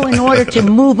so, in order to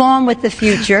move on with the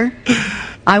future,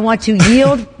 I want to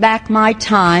yield back my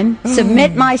time,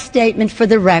 submit my statement for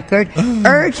the record,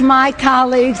 urge my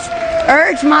colleagues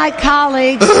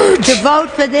to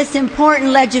vote for this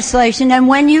important legislation. And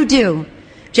when you do,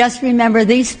 just remember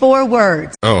these 4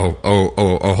 words. Oh,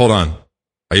 hold on.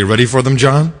 Are you ready for them,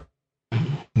 John?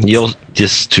 You're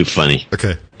just too funny.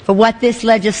 Okay. For what this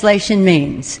legislation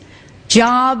means.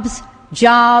 Jobs,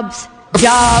 jobs,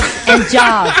 jobs, and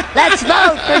jobs. Let's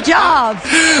vote for jobs.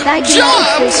 Thank you.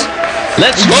 Jobs.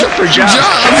 Let's vote for jobs.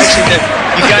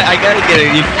 I got to get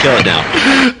it. You can kill it now.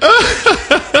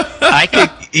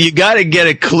 You got to get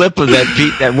a clip of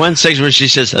that one section where she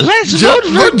says, "Let's vote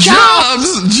for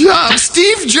Jobs,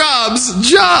 Steve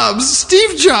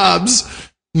Jobs."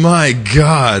 My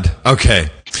God. Okay,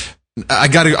 I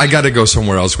gotta go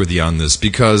somewhere else with you on this,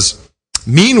 because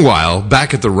meanwhile,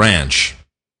 back at the ranch,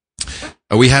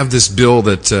 we have this bill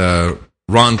that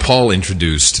Ron Paul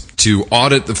introduced to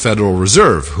audit the Federal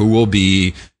Reserve, who will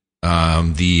be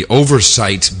the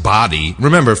oversight body.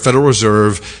 Remember, Federal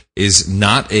Reserve is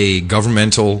not a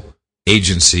governmental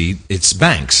agency. It's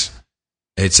banks.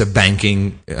 It's a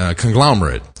banking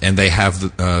conglomerate, and they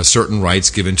have certain rights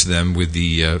given to them with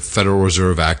the Federal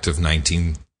Reserve Act of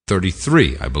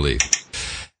 1933, I believe.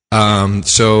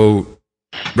 So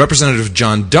Representative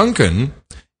John Duncan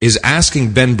is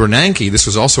asking Ben Bernanke, this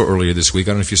was also earlier this week,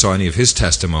 I don't know if you saw any of his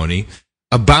testimony,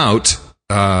 about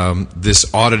this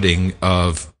auditing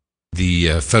of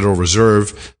the Federal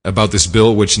Reserve, about this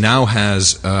bill, which now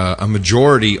has a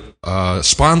majority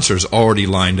sponsors already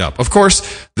lined up. Of course,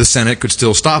 the Senate could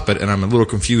still stop it, and I'm a little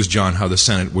confused, John, how the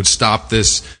Senate would stop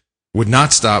this, would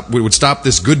stop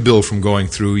this good bill from going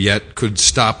through, yet could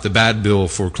stop the bad bill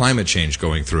for climate change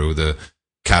going through, the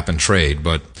cap and trade.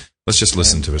 But let's just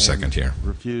listen to a second here.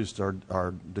 Refused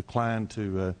or declined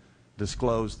to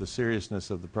disclose the seriousness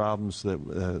of the problems that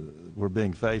were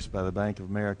being faced by the Bank of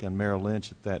America and Merrill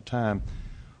Lynch at that time.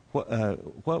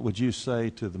 What would you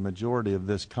say to the majority of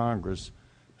this Congress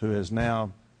who has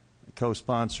now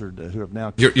co-sponsored, who have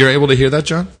now... You're able to hear that,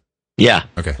 John? Yeah.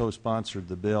 Okay. Co-sponsored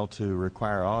the bill to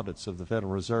require audits of the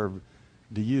Federal Reserve.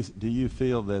 Do you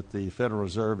feel that the Federal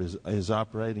Reserve is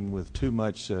operating with too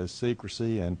much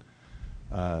secrecy and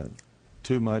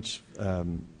too much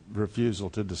refusal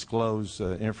to disclose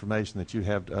information that you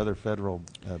have to other federal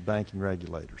banking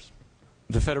regulators?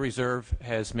 The Federal Reserve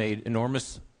has made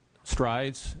enormous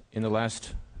strides in the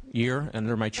last year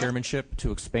under my chairmanship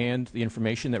to expand the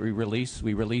information that we release.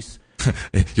 We release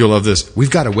You'll love this.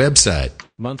 We've got a website.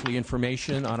 Monthly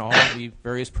information on all of the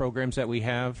various programs that we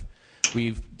have.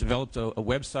 We've developed a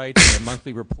website and a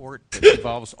monthly report that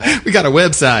involves all we got a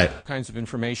website. Kinds of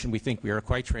information. We think we are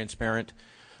quite transparent.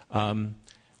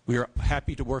 We are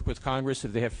happy to work with Congress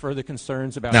if they have further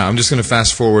concerns about. Now, I'm just going to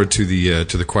fast forward to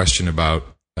the question about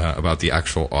the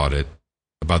actual audit,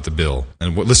 about the bill,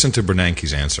 and listen to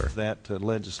Bernanke's answer. That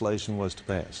legislation was to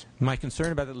pass. My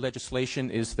concern about the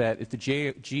legislation is that if the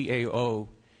GAO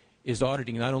is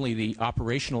auditing not only the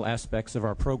operational aspects of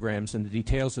our programs and the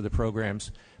details of the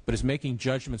programs, but is making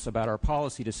judgments about our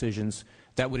policy decisions,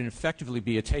 that would effectively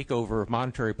be a takeover of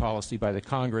monetary policy by the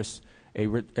Congress, a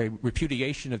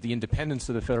repudiation of the independence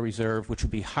of the Federal Reserve, which would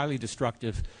be highly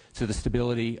destructive to the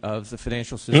stability of the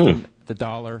financial system, the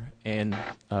dollar, and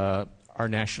our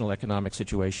national economic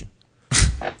situation.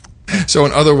 So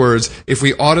in other words, if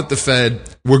we audit the Fed,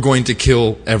 we're going to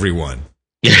kill everyone.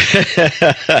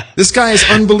 This guy is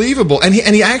unbelievable. And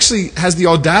he actually has the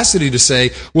audacity to say,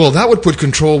 well, that would put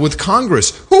control with Congress,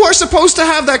 who are supposed to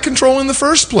have that control in the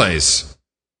first place.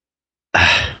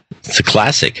 It's a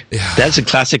classic. Yeah. That's a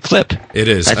classic clip. It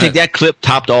is. I think that clip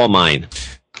topped all mine.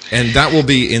 And that will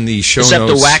be in the show Except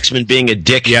notes. Except the Waxman being a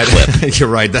dick clip. You're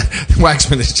right. That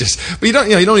Waxman is just... But you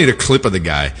don't need a clip of the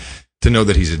guy to know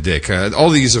that he's a dick. All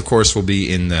these, of course, will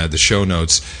be in the show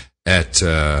notes at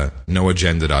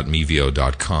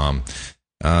noagenda.mevio.com.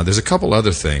 There's a couple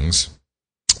other things.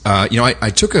 I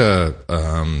took a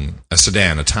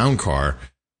sedan, a town car,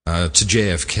 to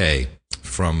JFK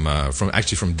from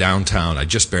downtown. I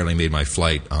just barely made my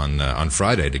flight on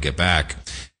Friday to get back.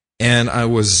 And I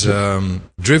was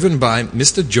driven by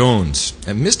Mr. Jones.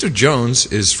 And Mr. Jones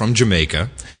is from Jamaica.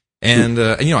 And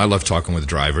I love talking with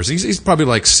drivers. He's probably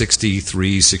like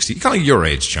 63, 60, kind of like your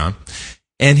age, John.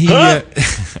 And he,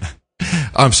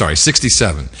 I'm sorry,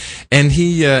 67. And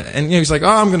he's like,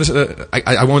 oh,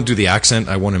 I won't do the accent.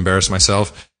 I won't embarrass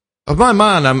myself. Oh, my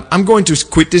man, I'm going to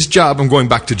quit this job. I'm going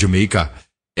back to Jamaica.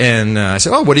 And I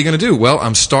said, oh, what are you going to do? Well,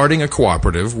 I'm starting a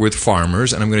cooperative with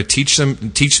farmers, and I'm going to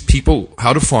teach people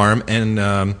how to farm. And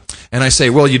I say,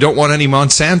 well, you don't want any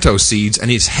Monsanto seeds. And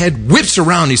his head whips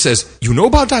around. He says, you know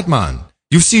about that, man?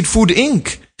 You've seen Food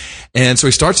Inc. And so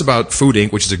he starts about Food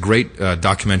Inc., which is a great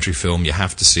documentary film you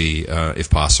have to see if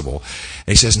possible.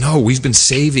 And he says, no, we've been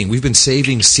saving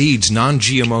seeds,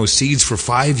 non-GMO seeds for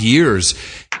 5 years.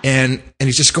 And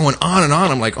he's just going on and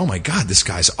on. I'm like, oh my God, this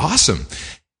guy's awesome.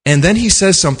 And then he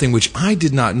says something which I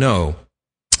did not know,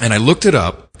 and I looked it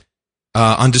up.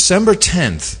 On December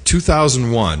 10th,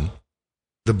 2001,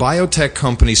 the biotech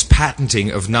company's patenting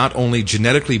of not only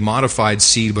genetically modified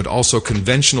seed but also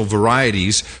conventional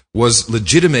varieties was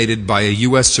legitimated by a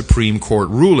U.S. Supreme Court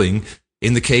ruling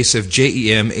in the case of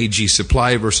JEM AG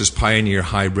Supply versus Pioneer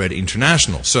Hybrid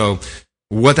International. So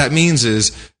What that means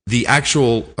is the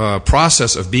actual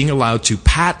process of being allowed to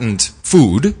patent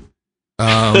food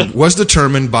was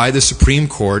determined by the Supreme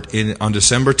Court on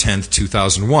December 10th,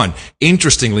 2001.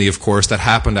 Interestingly, of course, that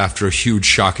happened after a huge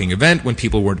shocking event when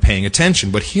people weren't paying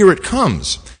attention. But here it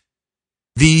comes.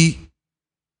 The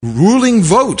ruling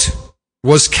vote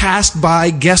was cast by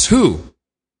guess who?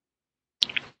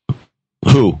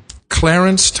 Who?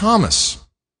 Clarence Thomas.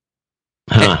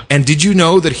 Huh. And did you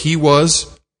know that he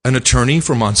was an attorney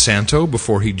for Monsanto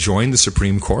before he joined the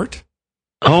Supreme Court?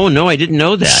 Oh, no, I didn't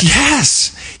know that.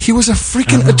 Yes! He was a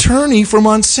freaking attorney for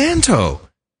Monsanto.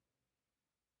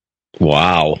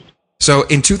 Wow. So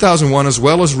in 2001, as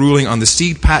well as ruling on the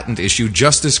seed patent issue,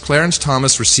 Justice Clarence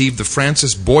Thomas received the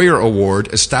Francis Boyer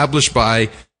Award established by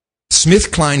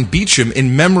SmithKline Beecham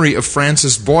in memory of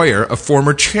Francis Boyer, a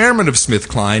former chairman of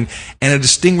SmithKline and a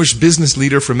distinguished business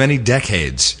leader for many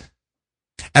decades.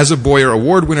 As a Boyer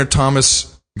Award winner,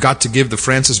 Thomas got to give the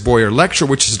Francis Boyer Lecture,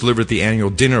 which is delivered at the annual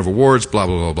dinner of awards, blah,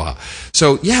 blah, blah, blah.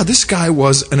 So, yeah, this guy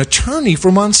was an attorney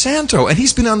for Monsanto, and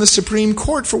he's been on the Supreme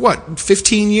Court for, what,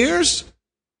 15 years?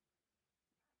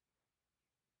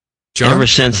 John? Ever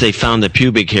since they found the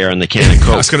pubic hair in the can of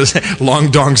Coke. I was going to say, Long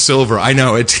Dong Silver. I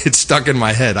know, it's stuck in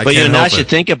my head. But now I should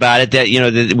think about it,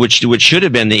 that, which should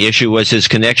have been the issue was his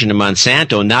connection to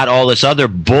Monsanto, not all this other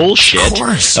bullshit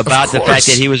about the fact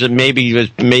that he was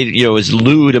was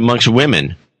lewd amongst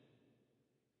women.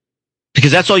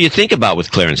 Because that's all you think about with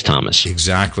Clarence Thomas.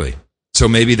 Exactly. So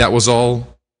maybe that was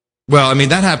all. Well, I mean,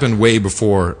 that happened way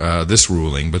before this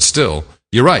ruling, but still.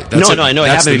 You're right. I know it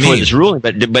happened before this ruling,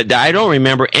 but I don't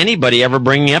remember anybody ever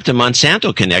bringing up the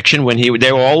Monsanto connection when it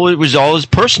was all his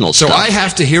personal stuff. So I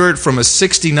have to hear it from a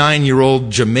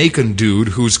 69-year-old Jamaican dude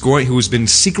who's been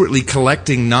secretly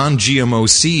collecting non-GMO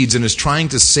seeds and is trying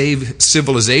to save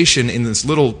civilization in this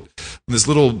little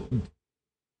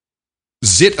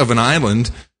zit of an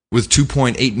island with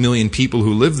 2.8 million people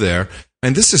who live there.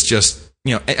 And this is just.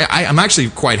 I'm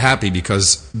actually quite happy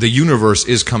because the universe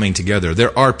is coming together.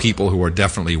 There are people who are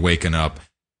definitely waking up,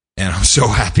 and I'm so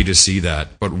happy to see that.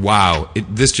 But wow,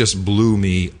 this just blew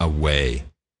me away.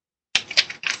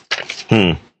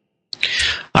 I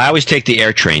always take the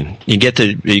air train. You get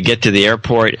to the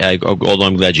airport, although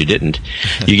I'm glad you didn't.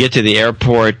 You get to the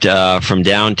airport from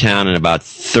downtown in about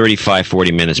 35,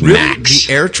 40 minutes max.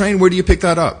 The air train? Where do you pick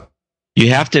that up? You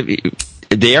have to.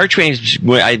 The air trains.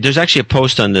 There's actually a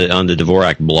post on the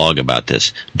Dvorak blog about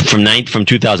this from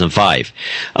 2005.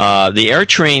 The air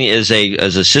train is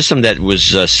a system that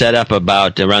was set up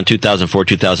about around 2004,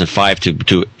 2005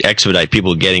 to expedite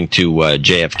people getting to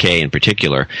JFK in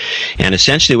particular. And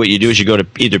essentially, what you do is you go to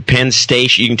either Penn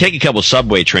Station. You can take a couple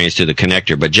subway trains to the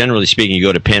connector, but generally speaking, you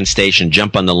go to Penn Station,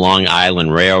 jump on the Long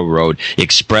Island Railroad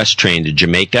express train to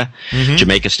Jamaica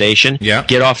Station. Yeah.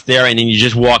 Get off there, and then you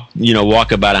just walk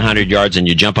about 100 yards. And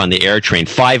you jump on the air train,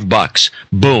 $5,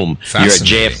 boom, you're at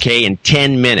JFK in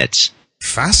 10 minutes.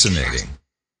 Fascinating.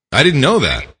 I didn't know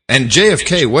that. And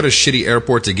JFK, what a shitty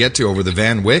airport to get to over the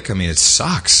Van Wyck. I mean, it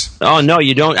sucks. Oh, no,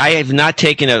 you don't. I have not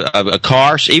taken a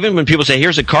car. Even when people say,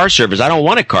 here's a car service, I don't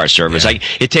want a car service. Yeah.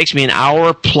 It takes me an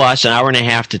hour and a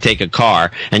half to take a car.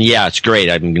 And yeah, it's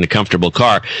great. I'm in a comfortable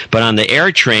car. But on the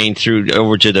air train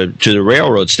over to the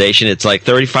railroad station, it's like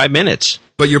 35 minutes.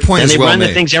 But your point is well made. And they run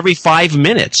the things every 5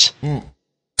 minutes.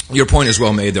 Your point is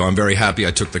well made, though. I'm very happy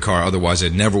I took the car. Otherwise, I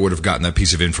never would have gotten that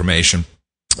piece of information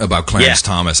about Clarence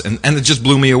Thomas. And it just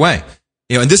blew me away.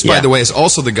 And this, by the way, is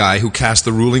also the guy who cast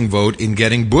the ruling vote in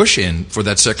getting Bush in for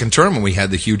that second term when we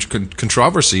had the huge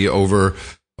controversy over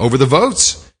the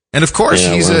votes. And of course,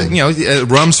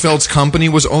 Rumsfeld's company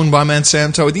was owned by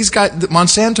Monsanto.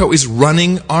 Monsanto is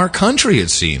running our country, it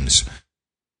seems.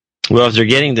 Well, if they're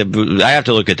getting I have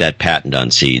to look at that patent on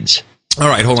seeds. All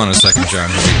right, hold on a second, John.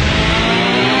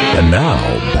 And now,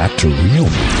 back to real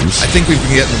news. I think we've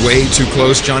been getting way too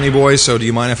close, Johnny boy, so do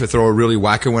you mind if I throw a really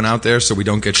wacky one out there so we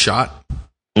don't get shot?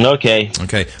 Okay.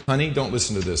 Okay. Honey, don't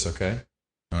listen to this, okay?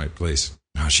 All right, please.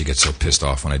 Oh, she gets so pissed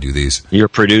off when I do these. Your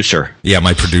producer. Yeah,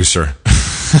 my producer.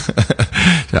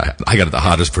 I got the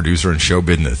hottest producer in show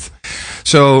business.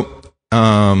 So,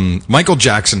 Michael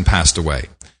Jackson passed away.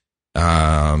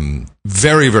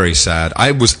 Very, very sad.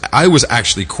 I was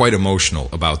actually quite emotional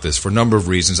about this for a number of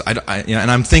reasons. And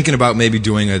I'm thinking about maybe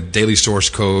doing a Daily Source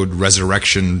Code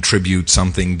resurrection tribute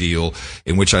something deal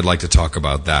in which I'd like to talk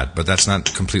about that, but that's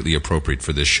not completely appropriate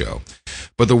for this show.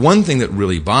 But the one thing that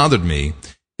really bothered me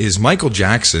is Michael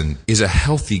Jackson is a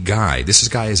healthy guy. This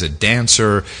guy is a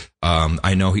dancer.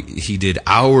 I know he did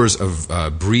hours of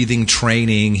breathing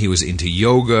training. He was into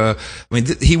yoga. I mean,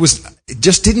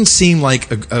 just didn't seem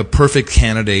like a perfect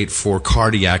candidate for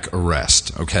cardiac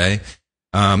arrest, okay?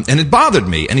 And it bothered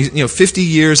me. And 50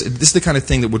 years, this is the kind of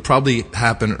thing that would probably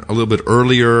happen a little bit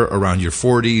earlier, around your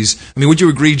 40s. I mean, would you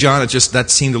agree, John? That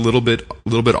seemed a little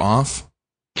bit off?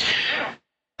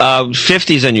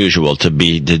 50 is unusual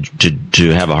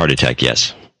to have a heart attack,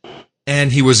 yes.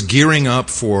 And he was gearing up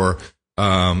for,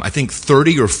 I think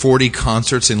 30 or 40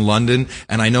 concerts in London.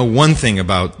 And I know one thing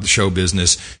about the show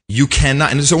business. You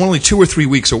cannot, and it's only 2 or 3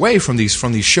 weeks away from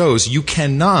these shows, you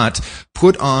cannot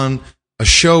put on a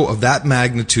show of that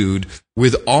magnitude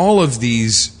with all of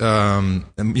these,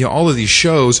 all of these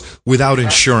shows without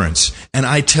insurance. And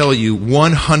I tell you,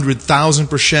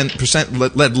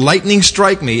 100,000%, let lightning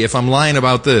strike me if I'm lying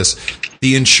about this.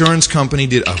 The insurance company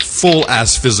did a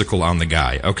full-ass physical on the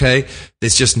guy, okay?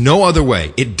 There's just no other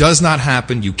way. It does not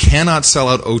happen. You cannot sell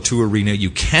out O2 Arena. You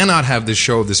cannot have this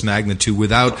show of this magnitude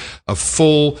without a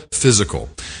full physical.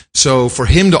 So for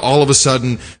him to all of a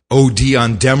sudden OD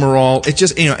on Demerol, it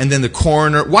just, and then the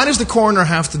coroner. Why does the coroner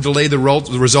have to delay the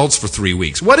results for 3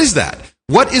 weeks? What is that?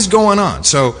 What is going on?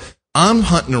 So I'm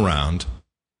hunting around.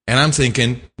 And I'm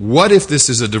thinking, what if this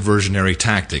is a diversionary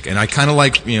tactic? And I kind of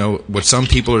like, what some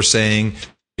people are saying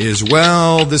is,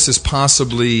 well, this is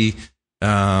possibly,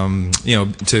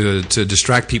 to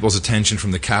distract people's attention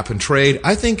from the cap and trade.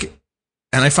 I think,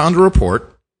 and I found a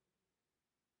report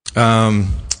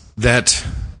that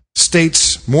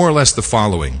states more or less the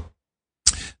following: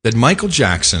 that Michael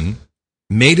Jackson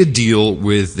made a deal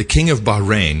with the King of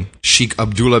Bahrain, Sheikh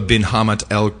Abdullah bin Hamad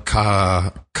Al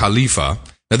Khalifa.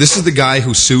 Now, this is the guy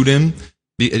who sued him.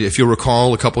 If you'll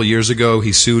recall, a couple of years ago,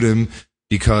 he sued him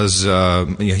because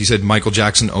he said Michael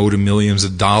Jackson owed him millions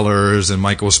of dollars, and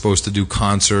Michael was supposed to do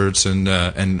concerts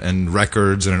and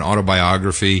records and an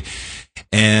autobiography.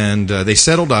 And they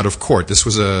settled out of court. This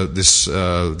was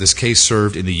this case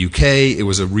served in the UK. It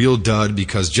was a real dud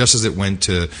because just as it went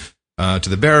to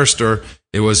the barrister,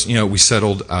 it was we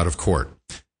settled out of court.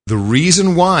 The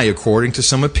reason why, according to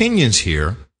some opinions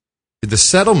here, the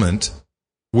settlement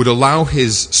would allow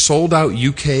his sold-out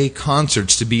UK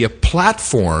concerts to be a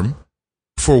platform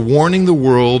for warning the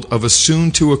world of a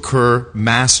soon-to-occur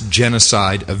mass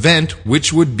genocide event,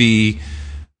 which would be,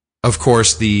 of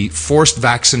course, the forced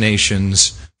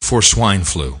vaccinations for swine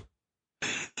flu.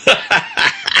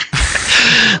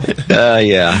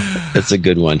 Yeah, that's a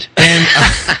good one.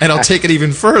 And I'll take it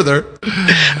even further.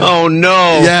 Oh,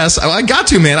 no. Yes, I got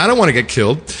to, man. I don't want to get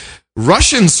killed.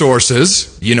 Russian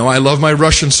sources, I love my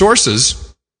Russian sources.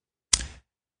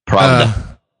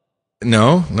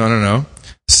 No.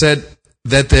 Said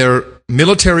that their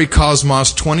military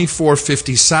Cosmos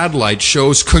 2450 satellite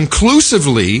shows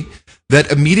conclusively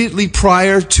that immediately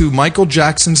prior to Michael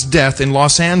Jackson's death in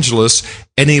Los Angeles,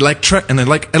 an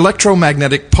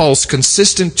electromagnetic pulse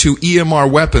consistent to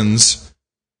EMR weapons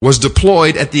was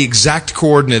deployed at the exact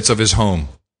coordinates of his home.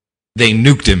 They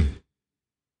nuked him.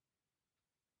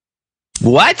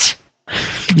 What?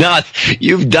 No,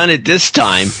 you've done it this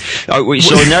time.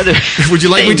 So another. Would you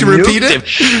like me to repeat it?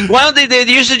 Well, they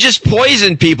used to just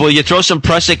poison people. You throw some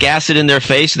prussic acid in their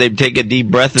face, they take a deep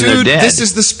breath, and they're dead. This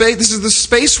is the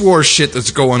space war shit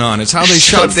that's going on. It's how they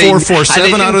shot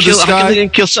 447 out of the sky. How come they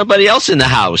didn't kill somebody else in the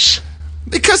house?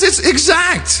 Because it's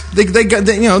exact. They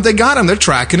got him. They're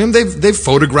tracking him. They've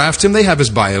photographed him. They have his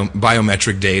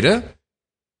biometric data.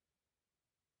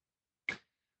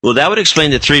 Well, that would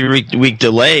explain the 3-week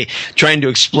delay trying to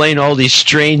explain all these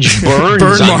strange burns.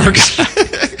 Burn marks.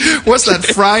 What's that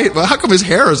fried? Well, how come his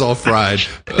hair is all fried?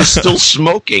 He's still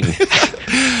smoking.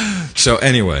 So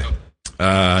anyway,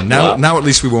 now at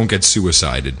least we won't get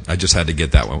suicided. I just had to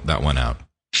get that one out.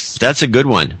 That's a good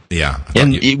one. Yeah.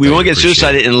 And we won't get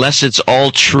suicided unless it's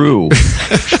all true.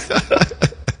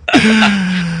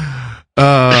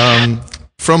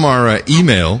 From our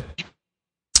email,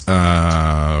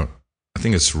 I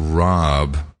think it's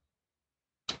Rob,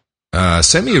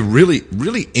 sent me a really,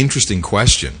 really interesting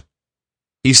question.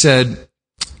 He said,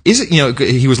 "Is it?"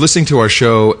 He was listening to our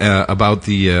show about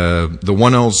the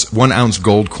 1 ounce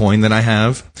gold coin that I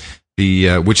have,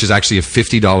 which is actually a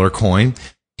 $50 coin.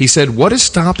 He said, "What is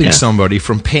stopping somebody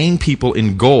from paying people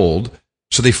in gold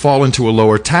so they fall into a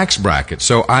lower tax bracket?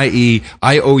 So, i.e.,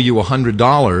 I owe you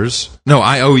 $100. No,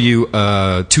 I owe you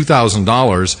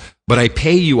 $2,000." But I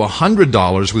pay you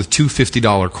 $100 with two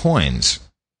 $50 coins.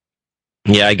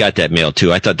 Yeah, I got that mail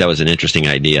too. I thought that was an interesting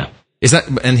idea. Is that?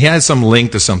 And he had some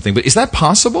link to something. But is that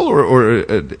possible, or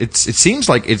it seems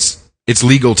like it's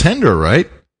legal tender, right?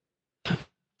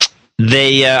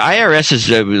 The IRS is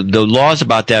the laws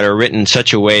about that are written in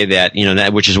such a way that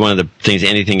that which is one of the things.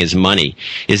 Anything is money.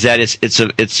 Is that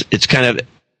it's kind of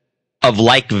of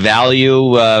like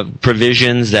value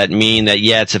provisions that mean that,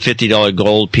 yeah, it's a $50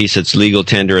 gold piece that's legal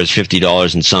tender as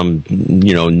 $50 in some,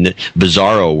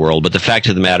 bizarro world. But the fact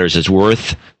of the matter is it's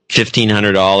worth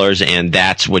 $1,500, and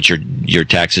that's what your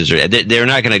taxes are. They're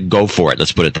not going to go for it.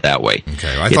 Let's put it that way.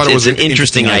 Okay, I thought it was an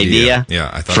interesting idea. Yeah,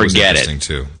 I thought Forget it was interesting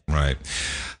too. Right.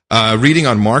 Reading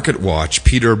on Market Watch,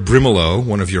 Peter Brimelow,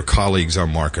 one of your colleagues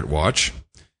on Market Watch,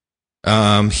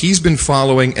 he's been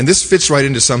following, and this fits right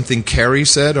into something Kerry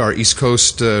said, our East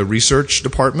Coast research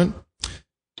department.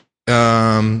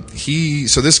 So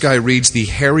this guy reads the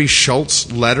Harry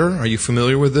Schultz letter. Are you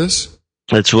familiar with this?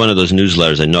 It's one of those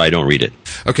newsletters. I don't read it.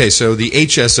 Okay, so the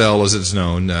HSL, as it's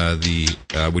known,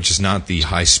 which is not the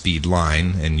high-speed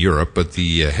line in Europe, but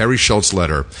the Harry Schultz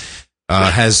letter,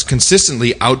 has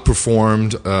consistently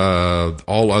outperformed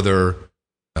all other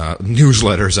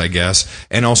newsletters, I guess,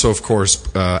 and also, of course,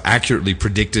 accurately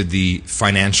predicted the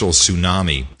financial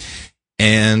tsunami.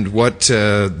 And what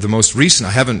the most recent,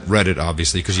 I haven't read it,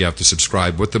 obviously, because you have to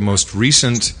subscribe, what the most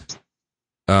recent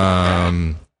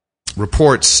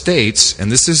report states, and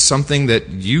this is something that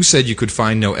you said you could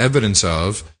find no evidence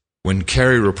of when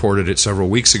Kerry reported it several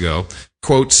weeks ago,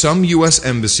 quote, some U.S.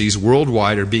 embassies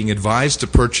worldwide are being advised to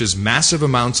purchase massive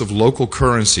amounts of local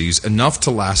currencies, enough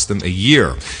to last them a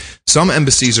year. Some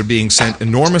embassies are being sent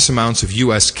enormous amounts of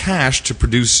U.S. cash to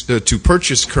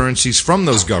purchase currencies from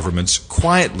those governments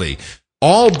quietly.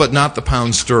 All but not the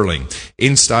pound sterling.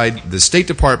 Inside the State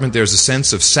Department, there's a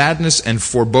sense of sadness and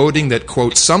foreboding that,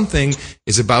 quote, something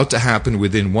is about to happen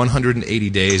within 180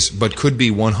 days, but could be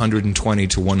 120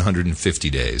 to 150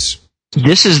 days.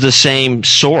 This is the same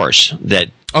source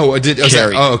that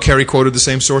Kerry. Kerry quoted the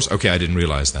same source? Okay, I didn't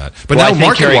realize that. But now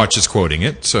Market Watch is quoting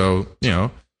it, so,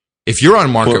 if you're on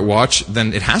Market Watch,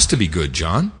 then it has to be good,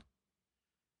 John.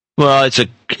 Well, it's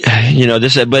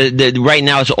but right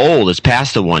now it's old. It's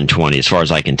past the 120 as far as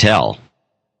I can tell.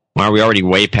 Are we already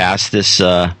way past this?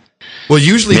 Well,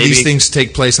 usually these things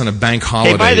take place on a bank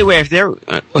holiday. Hey, by the way, if there,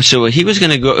 so he was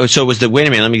going to go. So wait a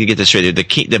minute, let me get this straight.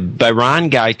 The Iran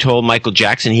guy told Michael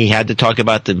Jackson he had to talk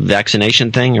about the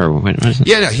vaccination thing, or what was it?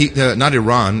 Yeah, not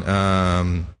Iran.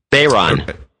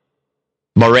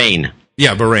 Bahrain.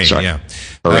 Yeah, Bahrain. Sorry. Yeah,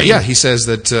 Bahrain. he says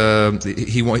that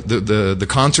the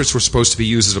concerts were supposed to be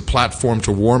used as a platform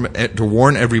to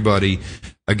warn everybody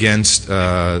against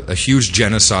a huge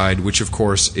genocide, which of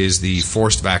course is the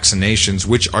forced vaccinations,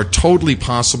 which are totally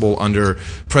possible under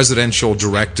Presidential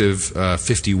Directive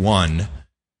 51,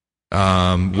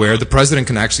 where the president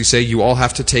can actually say you all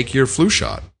have to take your flu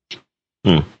shot.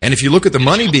 And if you look at the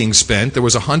money being spent, there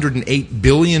was $108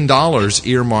 billion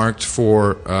earmarked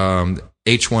for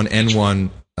H1N1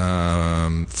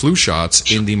 flu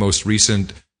shots in the most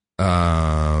recent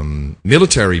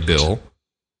military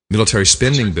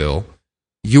spending bill.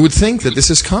 You would think that this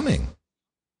is coming.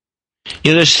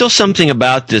 There's still something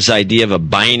about this idea of a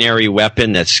binary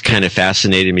weapon that's kind of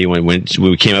fascinated me when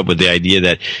we came up with the idea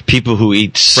that people who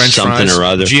eat French something fries, or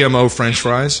other. GMO French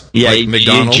fries? Yeah, like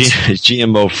McDonald's?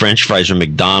 GMO French fries from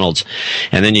McDonald's.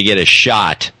 And then you get a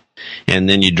shot, and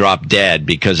then you drop dead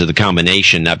because of the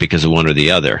combination, not because of one or the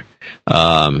other.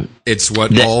 It's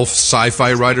what all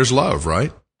sci-fi writers love,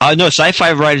 right? No,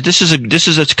 sci-fi writers. This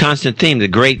is a constant theme.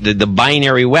 The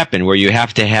binary weapon where you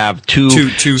have to have two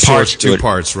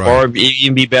parts, right? Or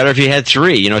it'd be better if you had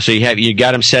three. So you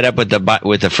got them set up with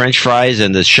the French fries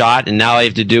and the shot, and now all you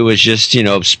have to do is just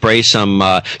spray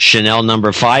some Chanel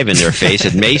No. 5 in their face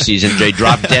at Macy's, and they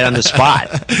drop dead on the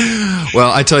spot.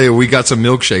 Well, I tell you, we got some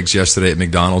milkshakes yesterday at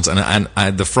McDonald's, and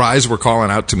the fries were calling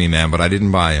out to me, man, but I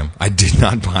didn't buy them. I did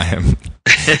not buy them.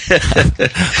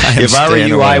 If I were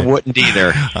you, away. I wouldn't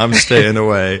either. I'm staying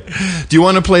away. Do you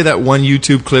want to play that one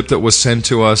YouTube clip that was sent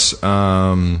to us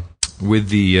with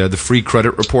the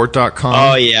freecreditreport.com?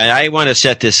 Oh yeah, I want to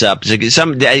set this up.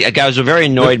 I was very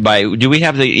annoyed by. Do we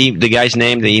have the guy's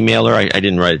name, the emailer? I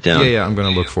didn't write it down. Yeah, I'm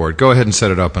going to look for it. Go ahead and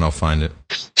set it up, and I'll find it.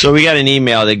 So we got an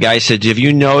email. The guy said, "Have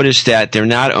you noticed that they're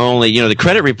not only the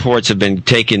credit reports have been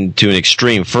taken to an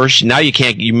extreme? First, now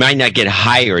you might not get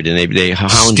hired, and they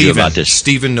hound you about this."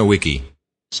 Stephen Nowicki.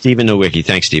 Stephen Nowicki,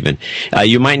 thanks, Stephen.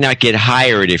 You might not get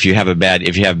hired if you have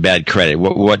bad credit.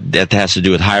 What that has to do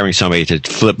with hiring somebody to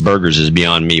flip burgers is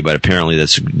beyond me, but apparently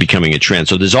that's becoming a trend.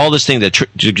 So there's all this thing that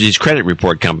these credit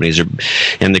report companies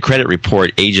and the credit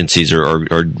report agencies are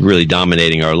really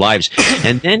dominating our lives.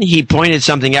 And then he pointed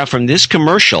something out from this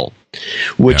commercial,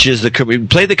 which is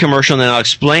play the commercial, and then I'll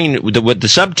explain what the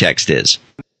subtext is.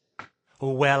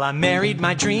 Well, I married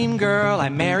my dream girl,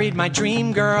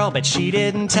 but she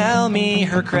didn't tell me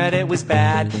her credit was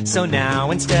bad. So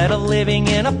now instead of living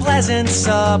in a pleasant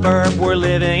suburb, we're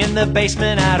living in the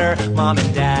basement at her mom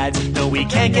and dad's. No, we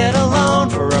can't get a loan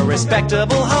for a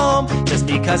respectable home just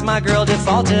because my girl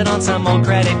defaulted on some old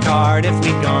credit card. If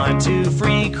we'd gone to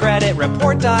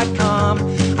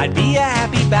freecreditreport.com, I'd be a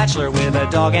happy bachelor with a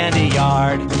dog and a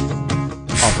yard.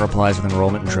 Offer applies with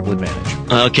enrollment and triple advantage.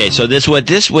 Okay, so what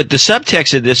the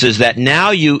subtext of this is that now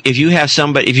if you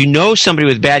know somebody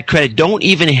with bad credit, don't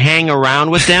even hang around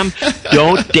with them,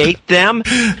 don't date them,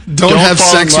 don't have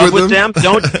sex with them.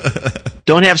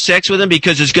 Don't have sex with them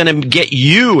because it's going to get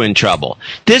you in trouble.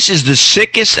 This is the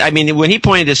sickest. I mean, when he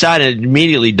pointed this out, it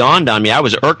immediately dawned on me. I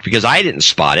was irked because I didn't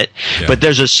spot it. Yeah. But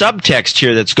there's a subtext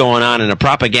here that's going on in a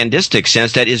propagandistic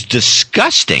sense that is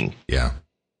disgusting. Yeah,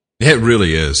 it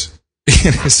really is.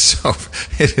 It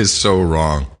is so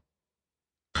wrong.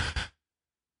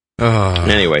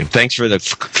 Anyway, thanks for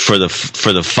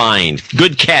the find.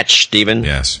 Good catch, Stephen.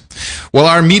 Yes. Well,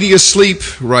 our Media Sleep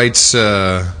writes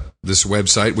this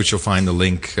website, which you'll find the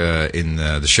link in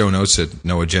the show notes at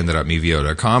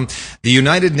noagenda.mevo.com. The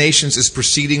United Nations is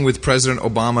proceeding with President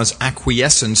Obama's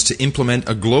acquiescence to implement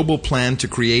a global plan to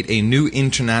create a new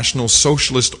international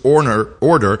socialist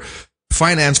order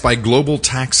financed by global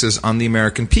taxes on the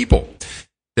American people.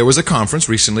 There was a conference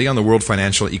recently on the world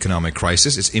financial economic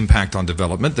crisis, its impact on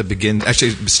development,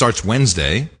 it starts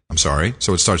Wednesday.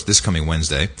 So it starts this coming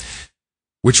Wednesday,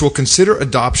 which will consider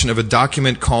adoption of a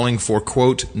document calling for,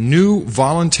 quote, new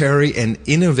voluntary and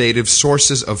innovative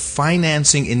sources of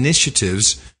financing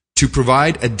initiatives to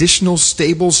provide additional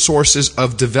stable sources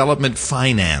of development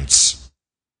finance.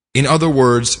 In other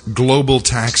words, global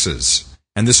taxes.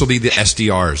 And this will be the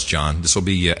SDRs, John. This will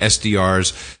be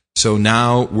SDRs. So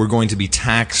now we're going to be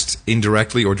taxed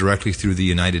indirectly or directly through the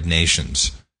United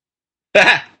Nations.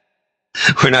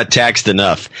 We're not taxed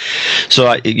enough. So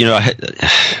I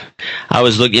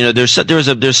was looking. There's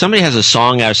somebody has a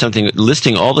song out or something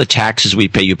listing all the taxes we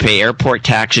pay. You pay airport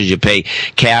taxes, you pay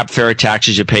cab fare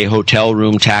taxes, you pay hotel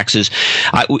room taxes.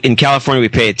 In California, we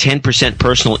pay a 10%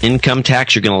 personal income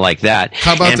tax. You're going to like that.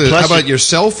 How about your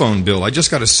cell phone bill? I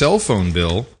just got a cell phone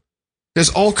bill. There's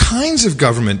all kinds of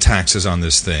government taxes on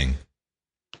this thing.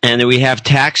 And then we have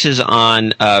taxes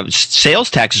on sales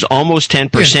taxes, almost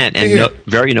 10%,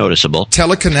 very noticeable.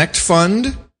 Teleconnect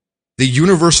Fund, the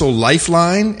Universal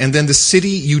Lifeline, and then the City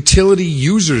Utility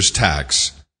Users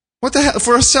Tax. What the hell?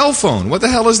 For a cell phone, what the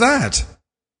hell is that?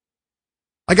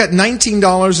 I got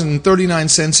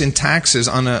 $19.39 in taxes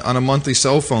on a monthly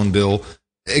cell phone bill,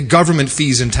 government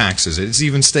fees and taxes. It's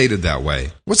even stated that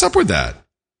way. What's up with that?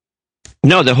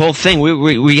 No, the whole thing.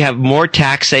 We have more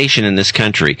taxation in this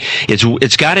country.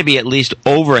 It's got to be at least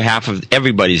over half of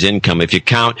everybody's income if you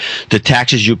count the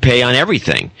taxes you pay on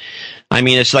everything. I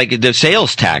mean, it's like the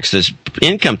sales tax, the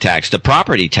income tax, the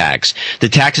property tax, the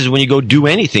taxes when you go do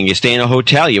anything. You stay in a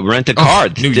hotel, you rent a car.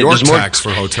 New York tax for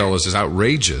hotels is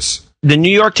outrageous. The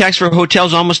New York tax for hotels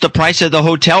is almost the price of the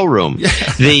hotel room. Yeah.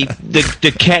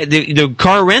 The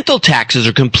car rental taxes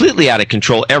are completely out of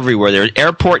control everywhere. There's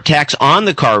airport tax on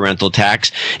the car rental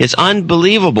tax. It's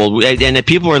unbelievable. And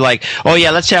people are like, oh yeah,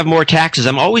 let's have more taxes.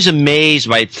 I'm always amazed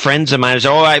by friends of mine who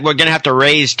say, we're going to have to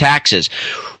raise taxes.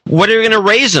 What are we going to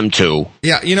raise them to?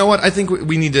 Yeah, you know what? I think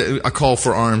we need a call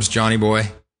for arms, Johnny boy.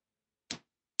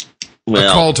 Well,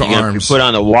 a call to arms. Put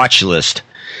on a watch list.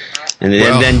 And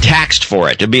then taxed for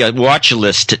it. It'd be a watch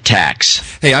list tax.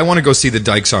 Hey, I want to go see the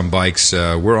Dykes on Bikes.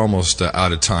 We're almost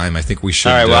out of time. I think we should.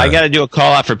 All right. Well, I got to do a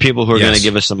call out for people who are going to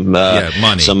give us some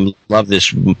money, some love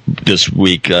this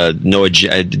week.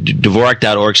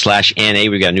 Dvorak.org/NA.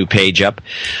 We got a new page up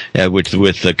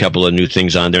with a couple of new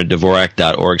things on there.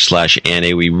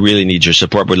 Dvorak.org/NA. We really need your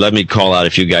support. But let me call out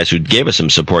a few guys who gave us some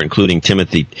support, including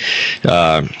Timothy.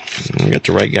 I got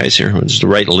the right guys here. It's the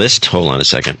right list. Hold on a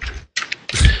second.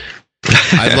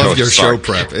 I love your show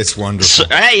prep. It's wonderful.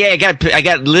 I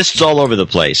got lists all over the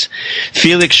place.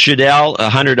 Felix Shadell,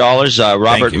 $100.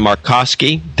 Robert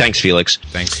Markowski. Thanks, Felix.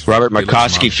 Thanks. Robert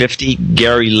Markowski, $50.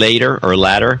 Gary Ladder,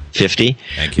 50.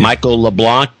 Thank you. Michael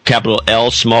LeBlanc, capital L,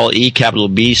 small E, capital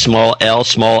B, small L,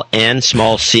 small N,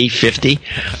 small C, 50.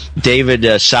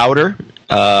 David Sauter,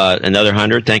 another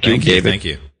 100. Thank you, David. Thank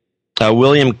you.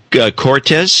 William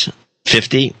Cortez,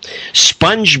 50.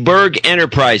 Spongeberg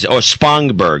Enterprise, or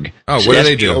Spongberg. Oh, what do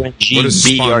they do? What does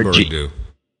Spongberg do?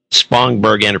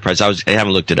 Spongberg Enterprise. I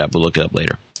haven't looked it up. We'll look it up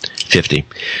later. 50.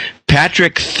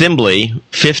 Patrick Thimbley,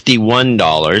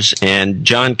 $51, and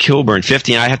John Kilburn,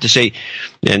 50. And I have to say,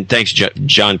 and thanks,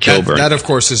 John Kilburn. That of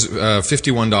course, is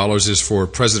 $51 is for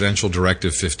Presidential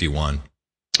Directive 51.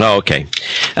 Oh, okay.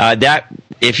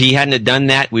 If he hadn't have done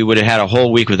that, we would have had a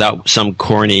whole week without some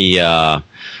corny,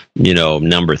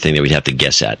 number thing that we'd have to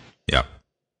guess at. Yeah.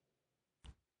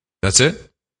 That's it?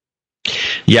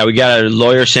 Yeah, we got a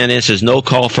lawyer sent in, says no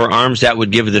call for arms. That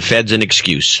would give the feds an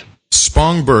excuse.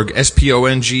 Spongberg,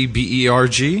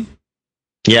 Spongberg?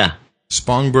 Yeah.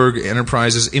 Spongberg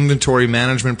Enterprises, inventory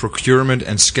management, procurement,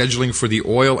 and scheduling for the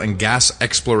oil and gas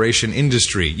exploration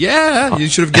industry. Yeah, you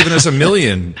should have given us $1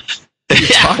 million.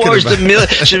 Where's the million?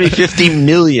 Should be 15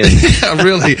 million. Yeah,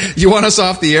 really. You want us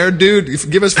off the air, dude?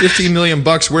 Give us 15 million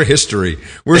bucks. We're history.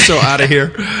 We're so out of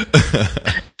here.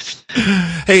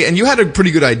 Hey, and you had a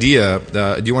pretty good idea.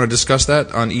 Do you want to discuss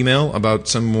that on email about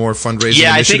some more fundraising initiatives?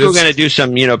 I think we're going to do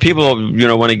some, people,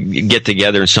 want to get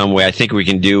together in some way. I think we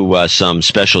can do some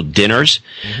special dinners,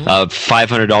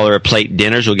 $500 a plate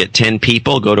dinners. We'll get 10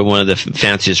 people, go to one of the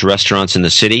fanciest restaurants in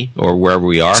the city or wherever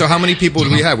we are. So how many people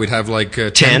would we have? We'd have like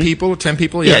 10 people? 10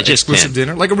 people? Yeah, just exclusive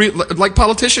 10. dinner? Like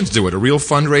politicians do it, a real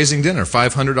fundraising dinner,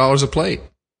 $500 a plate.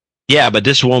 Yeah, but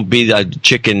this won't be a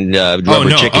chicken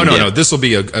rubber chicken. No. This will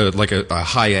be a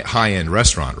high end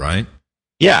restaurant, right?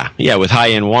 Yeah, with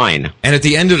high end wine. And at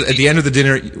the end of the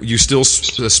dinner, you still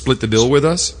split the bill with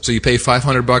us. So you pay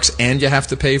 $500 and you have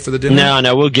to pay for the dinner.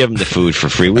 No, we'll give them the food for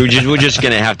free. We're just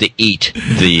going to have to eat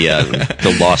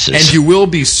the losses. And you will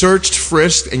be searched,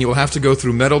 frisked, and you will have to go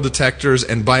through metal detectors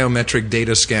and biometric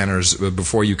data scanners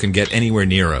before you can get anywhere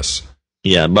near us.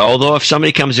 Yeah, but although if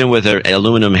somebody comes in with an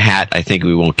aluminum hat, I think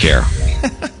we won't care.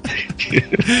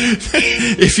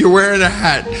 If you're wearing a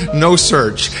hat, no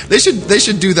search. They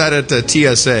should do that at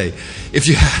TSA. If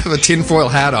you have a tinfoil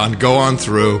hat on, go on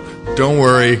through. Don't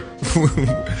worry.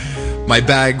 My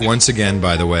bag, once again,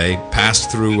 by the way, passed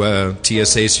through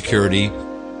TSA security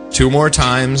 2 more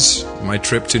times. My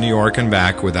trip to New York and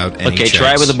back witithout any checks.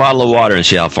 Try it with a bottle of water and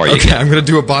see how far you get. Okay, I'm going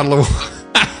to do a bottle of water.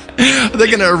 They're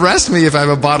going to arrest me if I have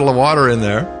a bottle of water in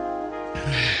there.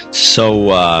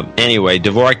 So, anyway,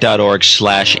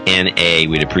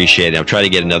 Dvorak.org/NA. We'd appreciate it. I'll try to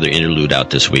get another interlude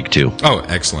out this week, too. Oh,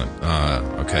 excellent.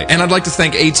 Okay. And I'd like to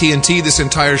thank AT&T. This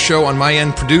entire show on my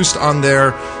end produced on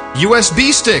their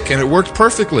USB stick, and it worked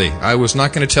perfectly. I was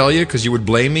not going to tell you because you would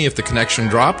blame me if the connection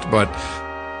dropped, but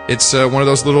it's one of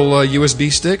those little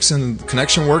USB sticks, and the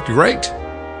connection worked great.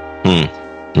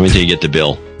 Wait till you get the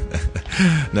bill.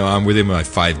 No, I'm within my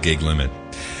 5 gig limit.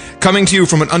 Coming to you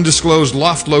from an undisclosed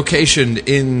loft location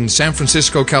in San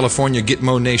Francisco, California,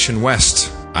 Gitmo Nation West,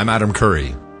 I'm Adam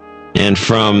Curry. And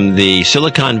from the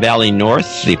Silicon Valley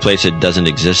North, the place that doesn't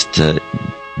exist,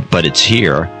 but it's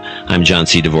here, I'm John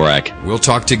C. Dvorak. We'll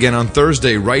talk to you again on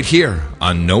Thursday right here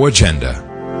on No Agenda.